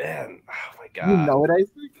would, man. Oh my god. you know it,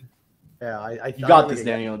 Isaac? Yeah, I You got this,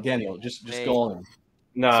 Daniel. Daniel, just go on.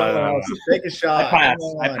 No. Take a shot.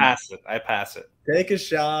 I pass it. Take a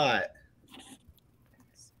shot.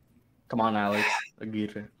 Come on, Alex.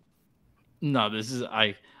 Aguirre. no, this is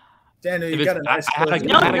Daniel, If you got a it's- nice I had a-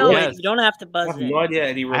 closing. I had a No, guess. you don't have to I buzz have in. no idea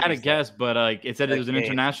Eddie I had a Rookies. guess, but it said it was an Okay.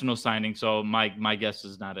 international signing, so my guess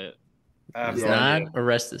is not it. I have It's no not idea.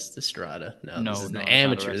 Orestes Estrada. No, No, this is no, an it's not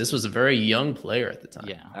amateur. This Orestes. was a very young player at the time.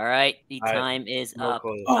 Yeah. All right, the I- time is no up.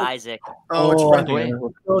 clue. Isaac. Oh, it's running. wait.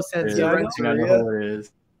 No Santiago? I know who it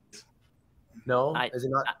is. No, I- is it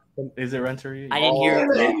not? Is it Renteria? I didn't hear.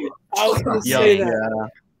 I was going to Yeah, say that.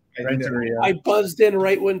 Renteria. I buzzed in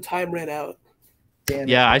right when time ran out. Damn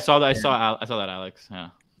Yeah, I saw that. I saw that, Alex. Yeah.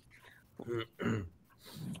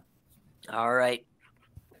 All right.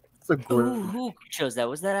 It's a good. Who chose that?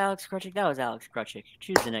 Was that Alex Krutchik? That was Alex Krutchik.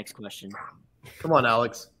 Choose the next question. Come on,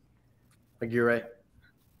 Alex. Aguirre.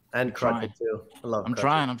 And trying. Krutchik, too. I love I'm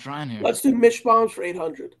Krutchik. I'm trying here. Let's do Mish Bombs for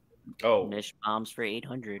 800. Oh, Mish Bombs for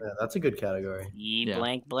 800. Yeah, that's a good category. Yeah.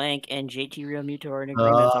 Blank and JT Real Muto are in Ah.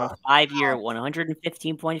 agreement on a 5-year,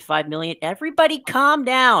 $115.5 million. Everybody, calm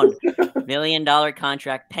down. $1 million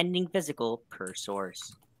contract pending physical per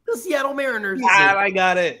source. The Seattle Mariners. I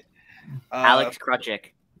got it. Alex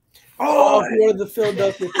Krutchik. Oh, one of the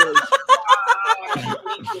Philadelphia Phillies.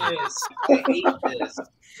 I hate this.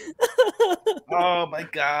 Oh my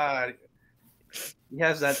god. He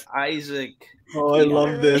has that Isaac. Oh, I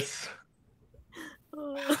love this.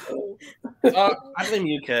 I blame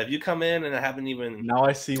you, Kev. You come in and I haven't even. Now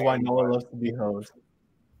I see why Noah loves to be host.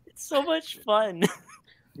 It's so much fun.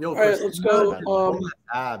 Yo, All right, let's go.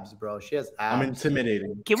 Abs, bro. She has abs. I'm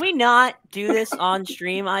intimidating. Can we not do this on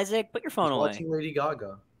stream, Isaac? Put your phone away. Watching Lady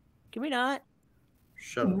Gaga. Can we not?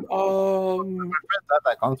 Shut up. My friend's at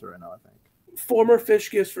that concert right now, I think. Former fish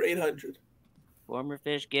gifts for 800. Former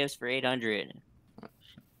fish gifts for 800.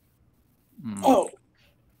 Oh,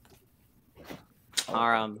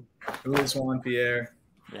 Aram. Who is Juan Pierre?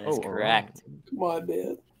 That is correct. come on,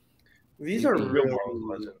 man. These are real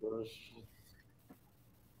Marlins legends.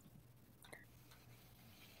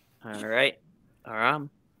 All right. Aram.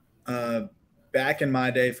 Back in my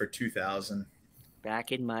day for 2000.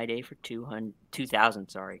 Back in my day for 2000,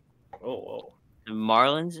 sorry. Oh, whoa. The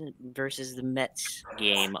Marlins versus the Mets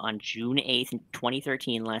game on June 8th,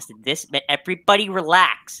 2013 lasted everybody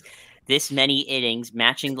relax. This many innings,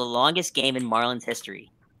 matching the longest game in Marlins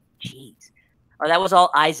history. Jeez. Oh, that was all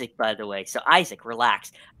Isaac, by the way. So, Isaac,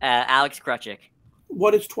 relax. Alex Krutchik.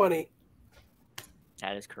 What is 20?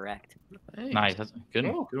 That is correct. Nice. That's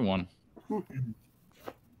good. Good one.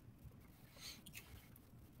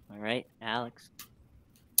 All right, Alex.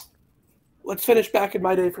 Let's finish back in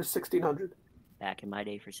my day for 1600. Back in my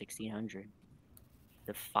day for 1600.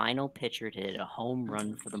 The final pitcher to hit a home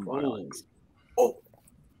run for the Marlins. Oh.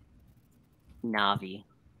 Navi.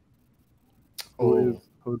 Jose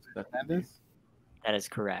Hernandez? That is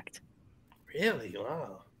correct. Really?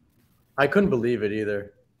 Wow. I couldn't believe it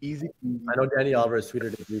either. Easy. I know Danny Alvarez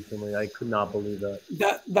tweeted it recently. I could not believe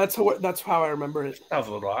that. That's how I remember it. That was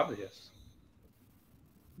a little obvious.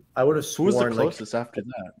 I would have Who was sworn. the closest after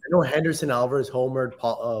that? I know Henderson Alvarez homered.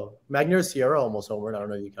 Magner Sierra almost homered. I don't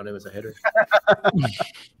know if you count him as a hitter.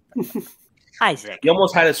 Isaac. He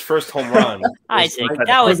almost had his first home run. Isaac,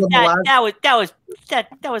 that was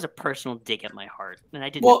a personal dig at my heart, and I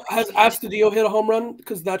didn't. Well, has Astudillo hit a home run?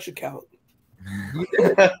 Because that should count.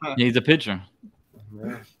 Yeah, he's a pitcher.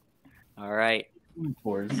 Yeah. All right,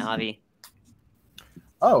 Navi.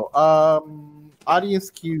 Oh, audience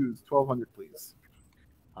cues, 1200, please.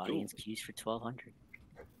 Audience cues for 1200.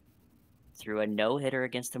 Threw a no-hitter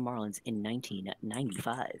against the Marlins in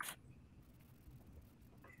 1995.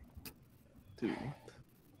 Dude.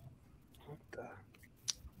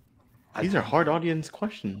 These are hard audience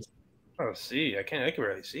questions. Oh, see, I can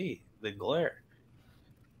really see the glare.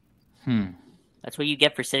 That's what you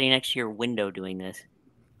get for sitting next to your window doing this.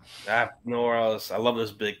 Nowhere else. I love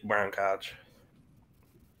this big brown couch.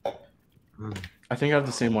 I think I have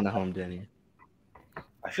the same one at home, Danny.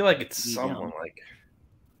 I feel like it's someone like.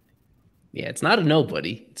 Yeah, it's not a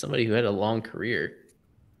nobody. It's somebody who had a long career.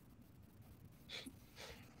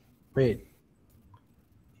 Wait.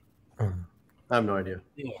 I have no idea.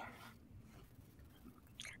 Yeah.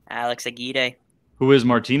 Alex Aguirre. Who is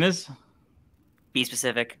Martinez? Be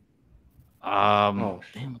specific. Damn,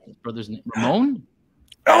 his brother's name. Ramon?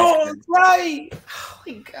 Oh, that's right. Oh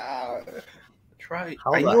my god. That's right.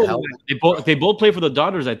 I know. They both play for the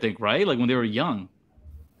Dodgers, I think, right? Like when they were young.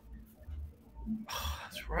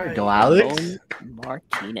 That's right. Go, Alex.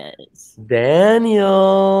 Martinez.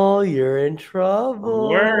 Daniel, you're in trouble.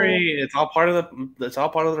 Don't worry. It's all part of the plan. It's all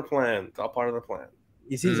part of the plan.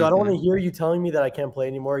 You see, so I don't want to hear you telling me that I can't play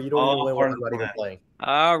anymore. You don't even win when I'm not even playing.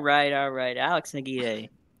 All right. Alex Aguirre.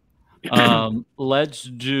 Let's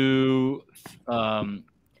do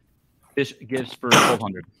fish gifts for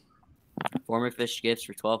 1200. Former fish gifts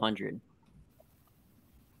for 1200.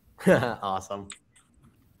 Awesome.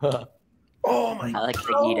 Oh my god. Alex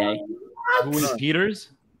Aguirre. Who is Peters?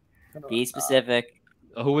 Be specific.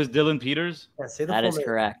 Who is Dylan Peters? Yeah, say the That full is name.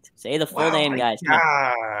 correct. Say the full name, guys.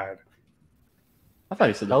 God. I thought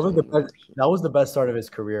you said That was the best start of his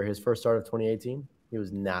career. His first start of 2018. He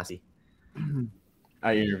was nasty.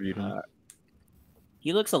 I interviewed him.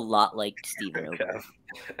 He looks a lot like Steven Ober.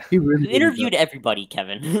 He really You interviewed everybody,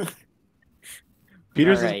 Kevin.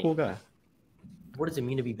 Peters is All right. a cool guy. What does it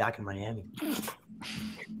mean to be back in Miami?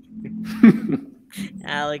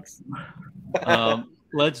 Alex.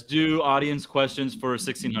 Let's do audience questions for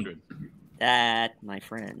 1600. That, my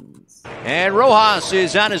friends. And Rojas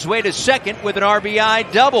is on his way to second with an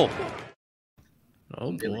RBI double.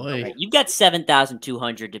 Oh boy. You've got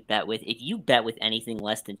 7,200 to bet with. If you bet with anything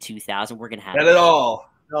less than 2,000, we're gonna have Get it all.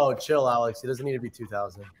 No, chill, Alex. It doesn't need to be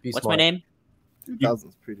 2,000. What's my name?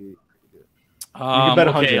 2000's pretty good. You can bet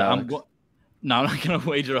 100. Okay, Alex. no, I'm not gonna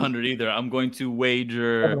wager 100 either. I'm going to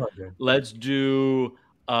wager. 700. Let's do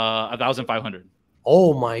 1,500.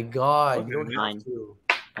 Oh my God! You don't Fine. have to.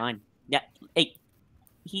 Fine. Yeah. Hey,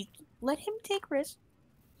 let him take risks.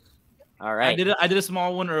 All right. I did a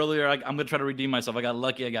small one earlier. I'm gonna try to redeem myself. I got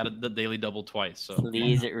lucky. I got the daily double twice. So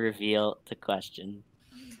Please reveal the question.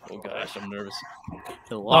 oh gosh, I'm nervous.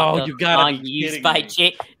 The walk-up you gotta song be used kidding by me.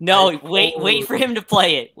 Jake. No, wait for him to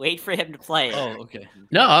play it. Wait for him to play it. Oh, okay.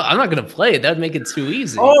 No, I'm not gonna play it. That'd make it too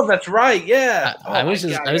easy. Oh, that's right. Yeah. I was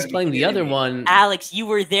playing the other one. Alex, you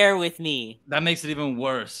were there with me. That makes it even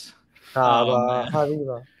worse.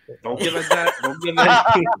 Habiba. Don't give us that. Don't give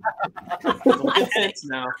us Don't give hints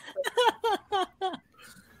now.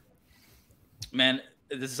 Man,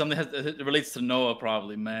 this is something that relates to Noah,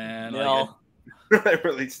 probably. Man, No, It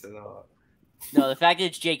relates to that. no. The fact that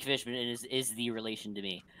it's Jake Fishman is the relation to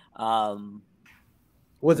me.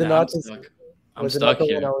 Was it I'm not? stuck. I'm Was it not stuck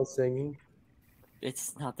the one here. I was singing?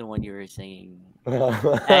 It's not the one you were singing.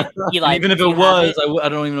 Eli, Eli, Even if do it you have was, it? I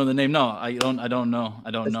don't even know the name. No, I don't know.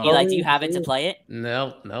 I don't know. Eli, do you have it to play it?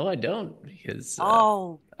 No, I don't, because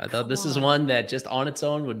Oh, I thought this is one that just on its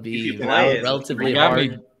own would be you play it, relatively got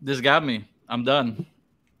hard. me. This got me. I'm done.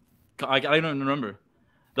 I don't even remember.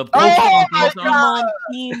 The Pokemon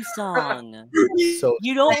theme song. so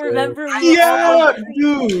You don't stupid. remember? Yeah,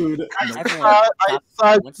 dude. Everyone, I stop- saw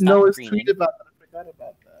everyone stop Noah's screaming. tweet about that. I forgot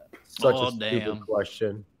about that. Such Oh, a stupid damn.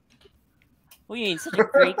 question. What do you mean? Such a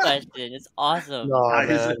great question. It's awesome. No,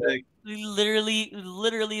 man.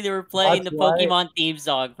 Literally, they were playing That's the why- Pokemon theme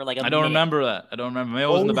song for like a I don't minute. remember that. I don't remember. Maybe I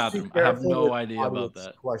was in the Always be bathroom. I have careful no with idea about audience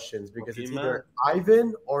that. questions because it's Pokemon. either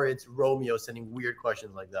Ivan or it's Romeo sending weird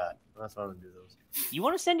questions like that. That's why I'm gonna do those. You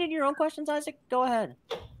want to send in your own questions, Isaac? Go ahead.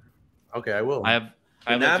 Okay, I will. I have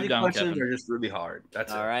The let you Navi down, questions Kevin. are just really hard.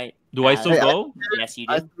 That's All it. right. Do I still Hey, go? Yes, you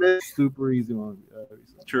I do. submitted super easy one.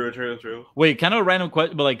 True. Wait, kind of a random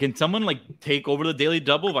question, but like, can someone like take over the daily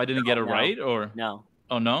double if I didn't get it No. right? Or No.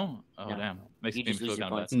 oh no, oh No. damn, makes You me just feel lose your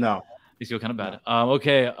kind of points. bad. No. Makes me feel kind of bad.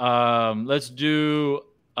 Okay, let's do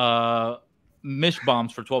Mish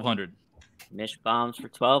bombs for 1200. Mish bombs for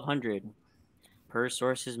 1,200. Per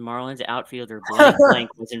sources, Marlins outfielder Blank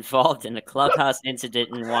Blank was involved in a clubhouse incident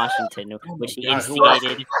in Washington, which he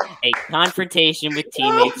instigated a confrontation with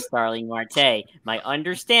teammate Starling Marte. My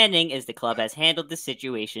understanding is the club has handled the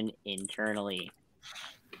situation internally.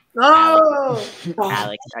 No.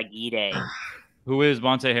 Alex Aguirre. Who is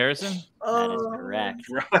Monte Harrison? That is correct.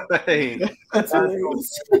 Right. That's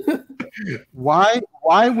hilarious. Why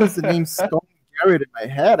was the name Stone Garrett in my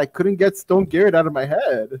head? I couldn't get Stone Garrett out of my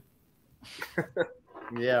head.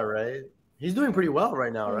 Yeah, right. He's doing pretty well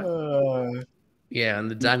right now, right? Yeah,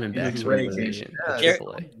 and the Diamondbacks He's organization. Yeah, at Garrett-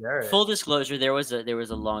 AAA. Garrett. Full disclosure, there was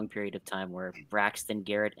a long period of time where Braxton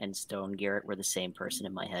Garrett and Stone Garrett were the same person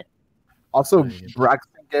in my head. Also,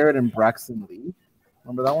 Braxton Garrett and Braxton Lee.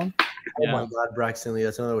 Remember that one? Oh my God, Braxton Lee.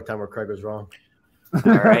 That's another time where Craig was wrong.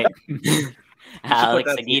 All right. You should put Alex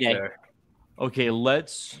that tweet Aguirre. there. Okay,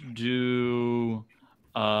 let's do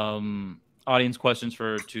audience questions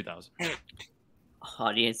for 2000.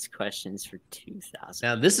 Audience questions for 2,000.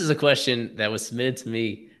 Now, this is a question that was submitted to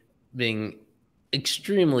me being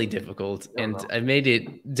extremely difficult, and I made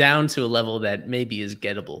it down to a level that maybe is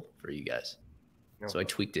gettable for you guys. So I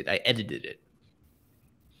tweaked it. I edited it.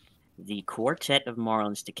 The quartet of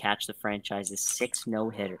Marlins to catch the franchise's 6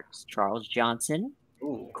 no-hitters: Charles Johnson,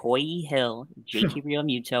 Coy Hill, JT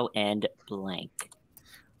Realmuto, and blank.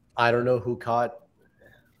 I don't know who caught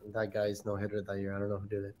that guy's no hitter that year. I don't know who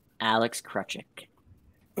did it. Alex Krutchik.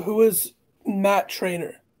 Who is Matt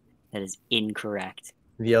Trainer? That is incorrect.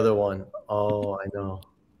 The other one. Oh, I know.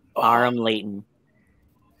 Aram Leighton.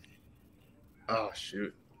 Oh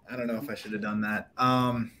shoot! I don't know if I should have done that.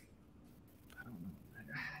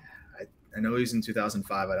 I know he's in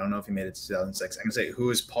 2005. I don't know if he made it to 2006. I can say who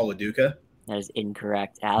is Paul Duca? That is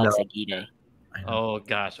incorrect. Alex Aguirre. Oh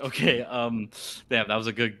gosh. Okay. Damn, that was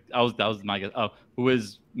a good. That was my guess. Oh, who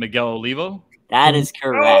is Miguel Olivo? That is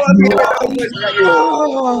correct.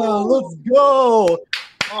 Oh, let's go.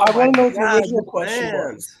 I want to know what the original question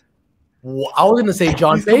was. Well, I was going to say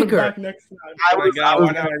John He's coming Baker. back next time. Oh my God, why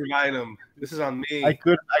did I remind him? This is on me. I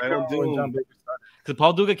couldn't don't do when John him. Baker started. Because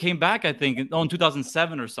Paul Duca came back, I think, in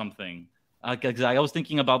 2007 or something. 'Cause I was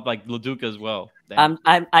thinking about like LaDuca as well. Damn.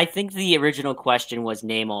 I think the original question was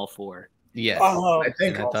name all 4. Yes. Oh, I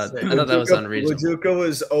think I thought that was unreasonable. Duca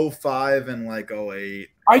was 05 and like 08.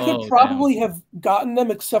 I could Oh, probably have gotten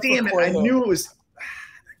them except Damn for it! I Coy knew it was.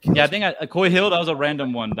 Yeah, I think Coy Hill. That was a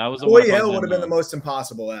random one. That was a Coy one Hill on would have been the them, most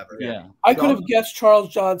impossible ever. Yeah, I could have guessed Charles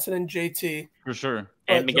Johnson and JT. for sure.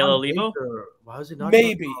 And Miguel John Olivo? Baker, why was it not?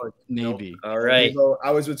 Maybe. Maybe. All right. Olivo,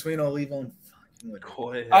 I was between Olivo and fucking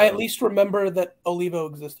Coy I Hill. at least remember that Olivo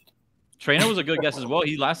existed. Trainer was a good guess as well.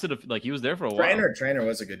 He lasted like he was there for a while. Trainer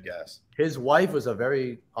was a good guess. His wife was a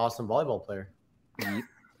very awesome volleyball player. Oh,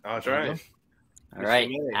 that's right. All right.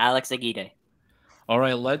 Alex Aguirre. All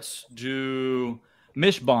right, let's do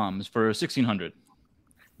Mish bombs for 1600.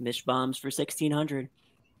 Mish bombs for 1,600.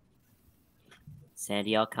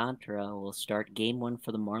 Sandy Alcantara will start game 1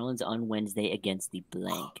 for the Marlins on Wednesday against the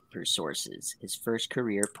blank, per sources. His first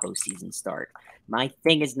career postseason start. My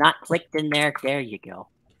thing is not clicked in there. There you go.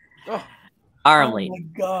 Oh. Aram Oh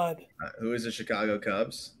Leighton. my God. Who is the Chicago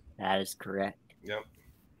Cubs? That is correct. Yep.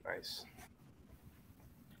 Nice.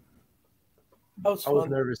 That was I was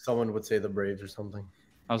fun. nervous someone would say the Braves or something.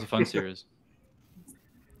 That was a fun series.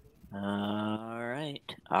 All right.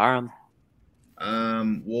 Aram.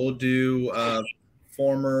 We'll do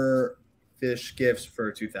former fish gifts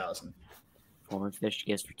for 2000. Former fish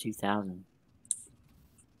gifts for 2,000.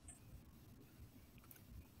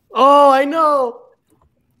 Oh, I know.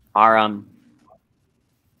 Aram.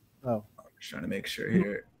 I'm just trying to make sure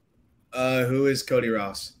here. Who is Cody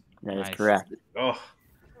Ross? That is Nice. correct. Oh,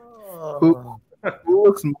 Who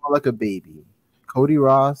looks more like a baby? Cody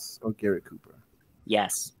Ross or Garrett Cooper?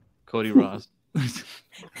 Yes. Cody Ross.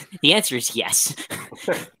 The answer is yes.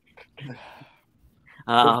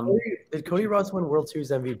 Did Cody Ross win World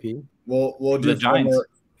Series MVP? We'll do The Giants.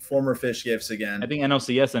 former fish gifts again. I think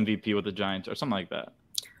NLCS MVP with the Giants or something like that.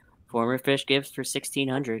 Former Fish gives for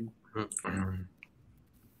 1,600.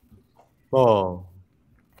 Oh.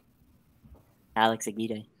 Alex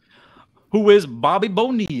Aguirre. Who is Bobby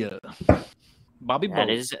Bonilla? Bobby That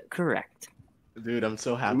Bo. is correct. Dude, I'm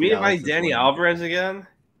so happy. Can we invite Alex is Danny winning. Alvarez again?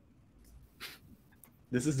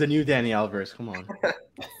 This is the new Danny Alvarez. Come on.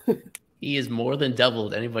 He is more than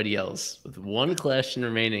doubled anybody else. With one question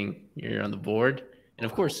remaining here on the board, and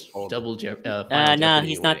of course, double No, Jeopardy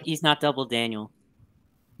he's away. not. He's not double Daniel.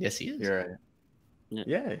 Yes, he is. You're right. Yeah.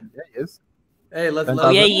 Yeah. he is. Hey, let's. Oh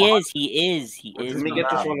yeah, he is. He is. He is. Let me get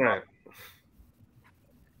this one right.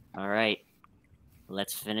 All right.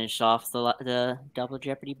 Let's finish off the double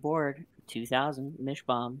Jeopardy board. 2,000 Mish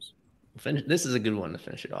bombs. This is a good one to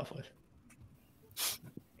finish it off with.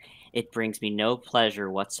 It brings me no pleasure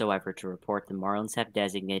whatsoever to report the Marlins have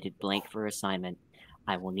designated blank for assignment.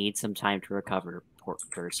 I will need some time to recover,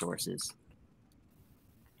 per sources.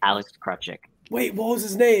 Alex Krutchik. Wait, what was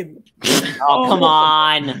his name? Oh, come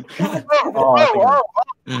on.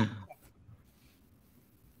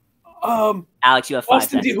 Alex, you have 5 Austin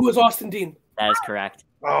seconds. Dean. Who is Austin Dean? That is correct.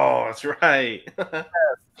 Oh, that's right.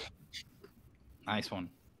 Nice one.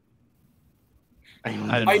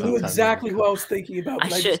 I knew exactly who I was thinking about.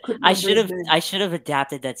 But I should have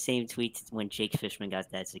adapted that same tweet when Jake Fishman got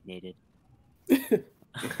designated. I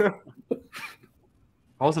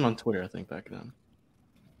wasn't on Twitter, I think, back then.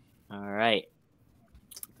 All right.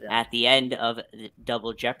 At the end of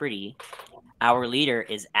Double Jeopardy, our leader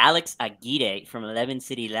is Alex Aguirre from 11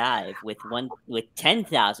 City Live with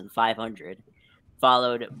 10,500,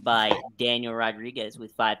 followed by Daniel Rodriguez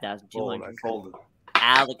with 5,200.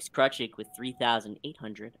 Alex Krutchik with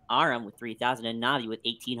 3,800, Aram with 3,000, and Navi with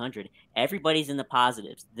 1,800. Everybody's in the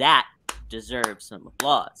positives. That deserves some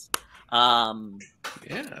applause.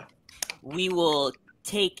 Yeah. We will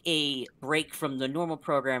take a break from the normal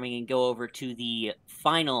programming and go over to the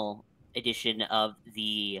final edition of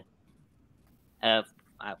the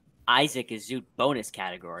Isaac Azoot bonus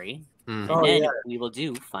category, and then we will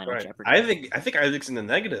do Final Jeopardy. I think Isaac's in the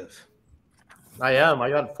negative. I am. I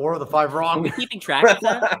got 4 of the 5 wrong. Are we keeping track of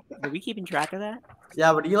that? Are we keeping track of that?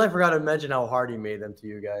 Yeah, but Eli forgot to mention how hard he made them to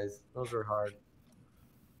you guys. Those were hard.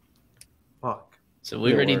 Fuck. So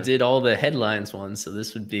we already did all the headlines ones, so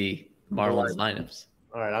this would be Marlins lineups.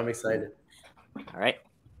 All right, I'm excited. All right,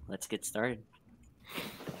 let's get started.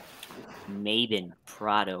 Maben,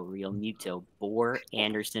 Prado, Real Muto, Boer,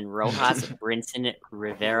 Anderson, Rojas, Brinson,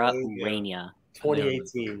 Rivera, Urania.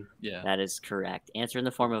 2018. Yeah. That is correct. Answer in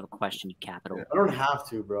the form of a question, you capital. I don't have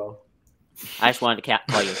to, bro. I just wanted to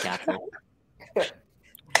call you a capital.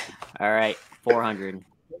 All right, 400.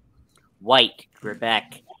 White,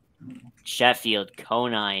 Quebec, Sheffield,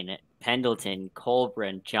 Conine, Pendleton,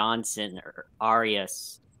 Colburn, Johnson,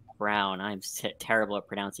 Arias, Brown. I'm terrible at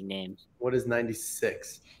pronouncing names. What is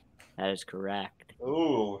 96? That is correct.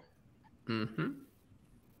 Ooh. Mm-hmm.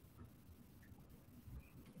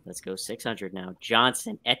 Let's go 600 now.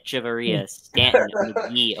 Johnson, Echeverria, Stanton,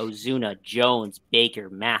 McGee, Ozuna, Jones, Baker,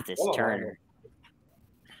 Mathis, Turner.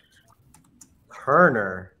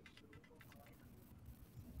 Turner.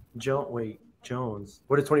 Jones.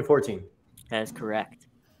 What is 2014? That is correct.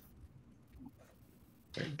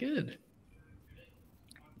 Very good.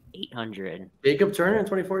 800. Jacob Turner in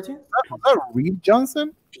 2014? Was that Reed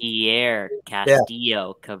Johnson? Pierre,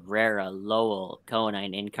 Castillo, Cabrera, Lowell,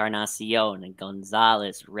 Conine, Encarnacion, and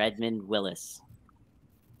Gonzalez, Redmond, Willis.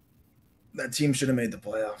 That team should have made the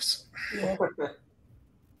playoffs.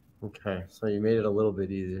 Okay, so you made it a little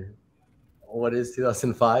bit easier. What is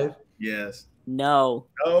 2005? Yes. No.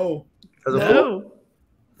 No.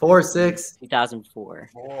 4-6. 2004.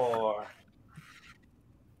 4.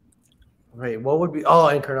 Wait, what would be? Oh,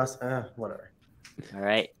 Encarnacion. Whatever. All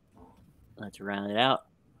right. Let's round it out.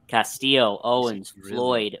 Castillo, Owens,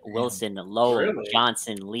 Floyd, Wilson, Lowell,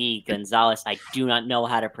 Johnson, Lee, Gonzalez. I do not know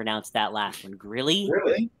how to pronounce that last one. Grilly?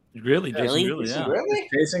 Really? Really? Yeah. Really?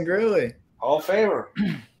 Jason Grilly. Hall of Famer.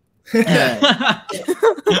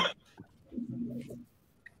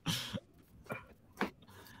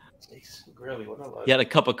 Really? What a He had a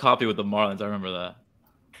cup of coffee with the Marlins. I remember that.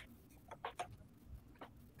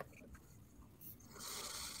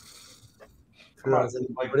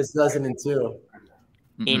 But it's 2002.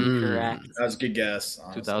 Incorrect. That was a good guess.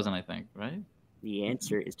 Honestly. 2000, I think, right? The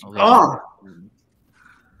answer is 2000. Oh!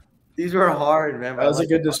 These were hard, man. That was a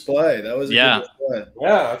good display. That was a good display.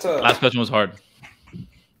 Yeah, that's a Last question was hard.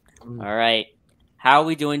 All right. How are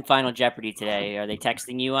we doing Final Jeopardy today? Are they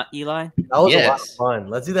texting you, Eli? That was a lot of fun.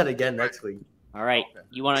 Let's do that again next week. All right.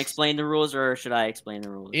 You want to explain the rules, or should I explain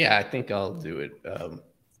the rules? Yeah, I think I'll do it.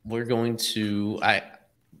 We're going to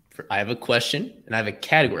I have a question and I have a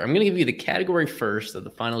category. I'm going to give you the category first of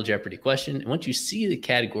the final Jeopardy question. And once you see the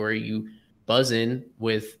category, you buzz in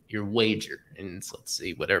with your wager. And so let's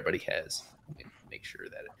see what everybody has. Make sure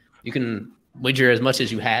that you can wager as much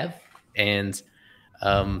as you have. And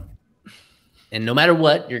no matter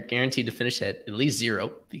what, you're guaranteed to finish at least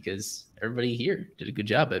 0 because everybody here did a good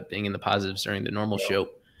job at being in the positives during the normal show.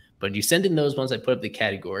 But you send in those ones, I put up the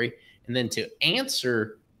category. And then to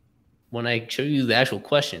answer when I show you the actual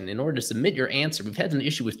question, in order to submit your answer, we've had an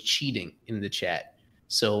issue with cheating in the chat.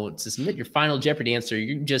 So to submit your final Jeopardy answer,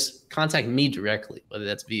 you just contact me directly, whether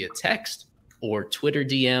that's via text or Twitter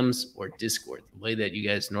DMs or Discord. The way that you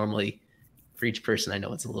guys normally, for each person, I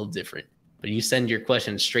know it's a little different, but you send your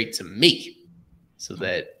question straight to me so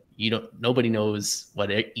that nobody knows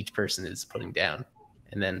what each person is putting down,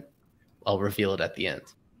 and then I'll reveal it at the end.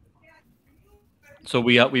 So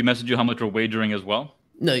we message you how much we're wagering as well.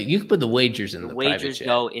 No, you can put the wagers in the private chat. Wagers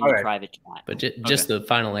go in the private chat. But just the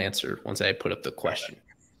final answer once I put up the question.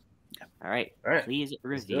 All right. Please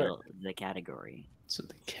reveal the category. So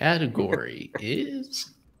the category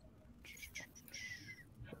is...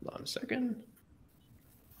 Hold on a second.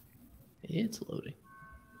 It's loading.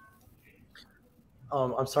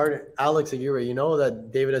 I'm sorry, Alex Aguirre. You know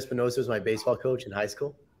that David Espinosa was my baseball coach in high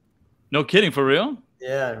school? No kidding, for real?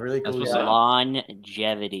 Yeah, really cool.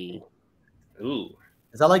 Longevity. Ooh.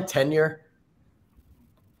 Is that like tenure?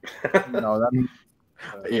 No, that means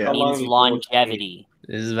it means longevity.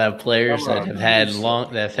 This is about players that have had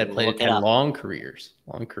long careers,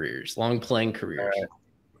 long playing careers.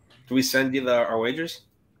 Do we send you our wagers?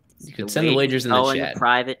 You can send the wagers in the chat. In the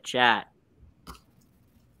private chat.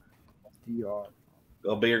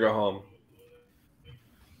 Go big or go home.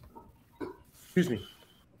 Excuse me.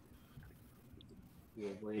 We're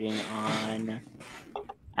waiting on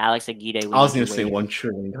Alex Aguirre. I was going to say $1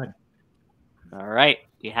 trillion. All right.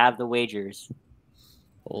 We have the wagers.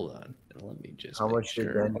 Hold on. Let me just. How much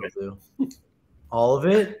did Daniel do? All of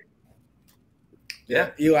it? Yeah.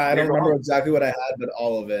 I don't remember exactly what I had, but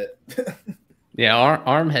all of it. Yeah.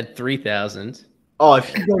 Arm had 3,000. Oh,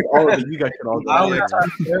 if you got all of it, you guys should all do Alex,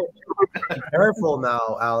 be careful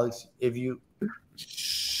now, Alex. If you.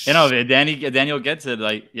 If Daniel gets it,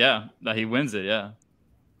 he wins it, yeah.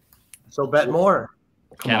 So bet more.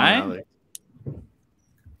 Can I? Alex.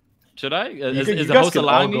 Should I? Is the host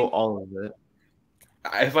allowing me? All of it.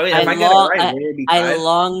 If I get it right, I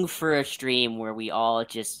long for a stream where we all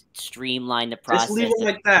just streamline the process. Let's leave it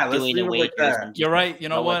like that. Let's leave it like that. You're right. You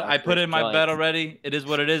know what? I put in my bet already. It is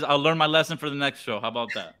what it is. I'll learn my lesson for the next show. How about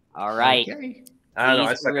that? All right. Okay.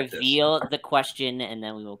 Please reveal the question, and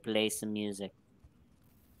then we will play some music.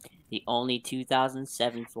 The only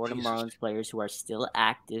 2007 Florida Marlins players who are still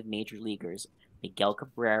active major leaguers, Miguel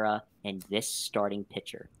Cabrera and this starting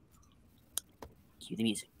pitcher. Cue the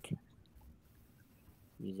music.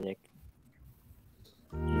 Music.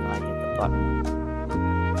 I hit the button.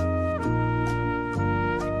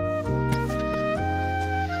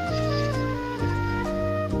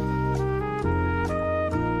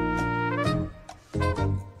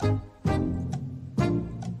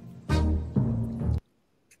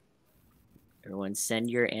 Everyone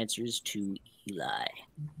send your answers to Eli.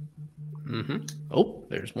 Mm-hmm. Oh,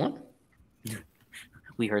 there's one.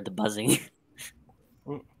 We heard the buzzing.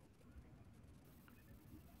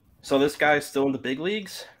 So this guy's still in the big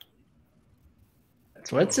leagues?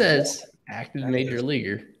 That's what it says. Active major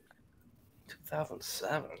leaguer.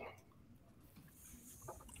 2007.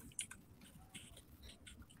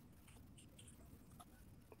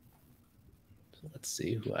 So let's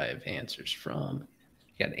see who I have answers from.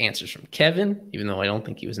 Got answers from Kevin, even though I don't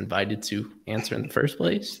think he was invited to answer in the first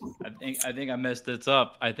place. I think I messed this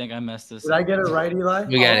up. Did I get it right, Eli?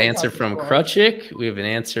 We got an answer from Krutchik. We have an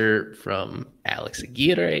answer from Alex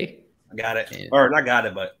Aguirre. I got it. Or not got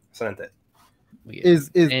it, but sent it.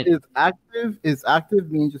 Is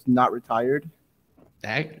active mean just not retired?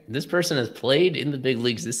 This person has played in the big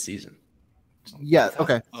leagues this season. Yes.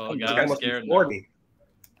 Okay. Oh, God, I'm scared now.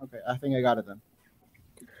 Okay, I think I got it then.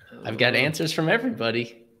 I've got answers from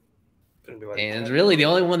everybody. And really, the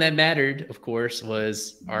only one that mattered, of course,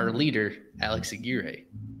 was our leader, Alex Aguirre.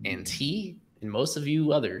 And he, and most of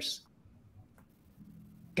you others,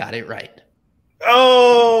 got it right.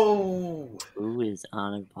 Oh! Who is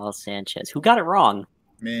Anibal Sanchez? Who got it wrong?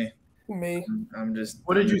 Me. I'm just.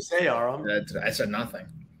 What did you say, Aram? I said nothing.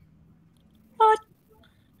 What?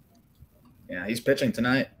 Yeah, he's pitching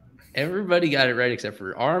tonight. Everybody got it right except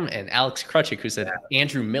for Aram and Alex Krutchik, who said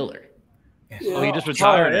Andrew Miller. Yeah. Oh, he just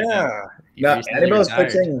retired. Yeah. No, Anibel's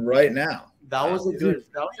pitching right now. That was a good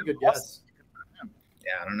guess.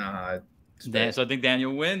 Yeah, I don't know how So I think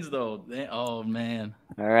Daniel wins, though. Oh, man.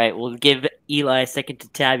 All right, we'll give Eli a second to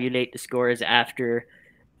tabulate the scores after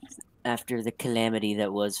the calamity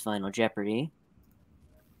that was Final Jeopardy.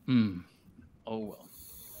 Oh, well.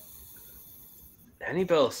 Danny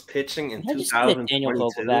Bell's pitching in Can I just get Daniel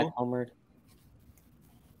 2022. Vogelback homered?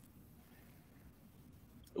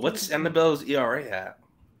 What's Annabelle's ERA at?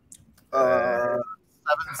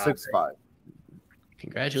 7.65.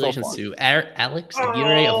 Congratulations to Alex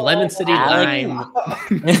Aguirre of Lemon City Lime.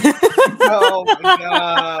 Oh my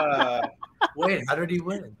god! Wait, how did he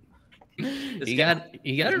win? You got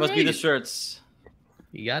it. Must be the shirts.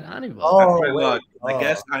 You got Hannibal. Look, the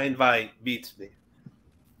guest I invite beats me.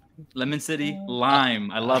 Lemon City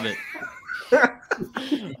Lime. I love it.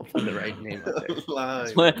 I'll put the right name up there.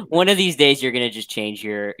 Lime. One of these days, you're gonna just change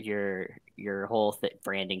your whole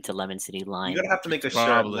branding to Lemon City Lime. You're gonna have to make a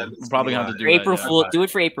Probably. shirt. We're probably gonna have to do April that, Fool. Do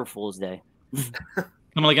it for April Fool's Day.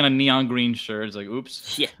 I'm like in a neon green shirt. It's like,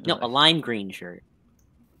 oops. Yeah, no, a lime green shirt.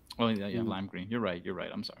 Oh yeah, lime green. You're right.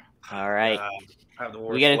 I'm sorry. All right. I have the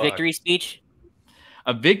We got a victory speech.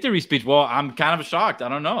 A victory speech. Well, I'm kind of shocked. I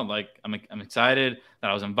don't know. Like, I'm excited that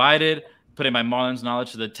I was invited, putting my Marlins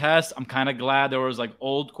knowledge to the test. I'm kind of glad there was like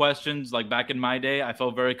old questions, like back in my day. I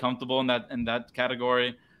felt very comfortable in that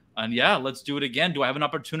category. And yeah, let's do it again. Do I have an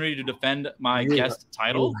opportunity to defend my guest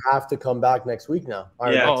title? You have to come back next week now. All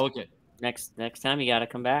right, Yeah. Oh, okay. Next time, you got to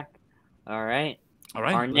come back. All right.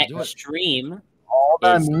 Our let's do next it. stream. All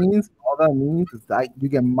that means is that you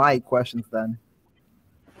get my questions then.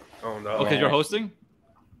 Oh no! Okay, you're hosting.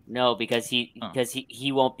 No, because he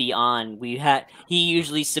won't be on. He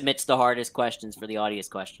usually submits the hardest questions for the audience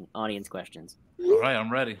questions. All right,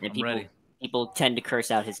 I'm ready. I'm ready. People tend to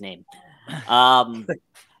curse out his name. All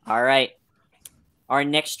right. Our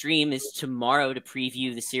next stream is tomorrow to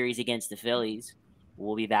preview the series against the Phillies.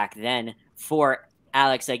 We'll be back then for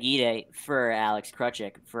Alex Aguirre, for Alex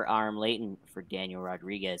Krutchik, for Aram Leighton, for Daniel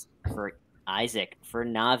Rodriguez, for Isaac, for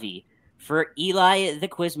Navi, for Eli the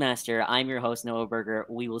Quizmaster. I'm your host, Noah Berger.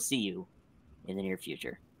 We will see you in the near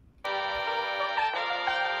future.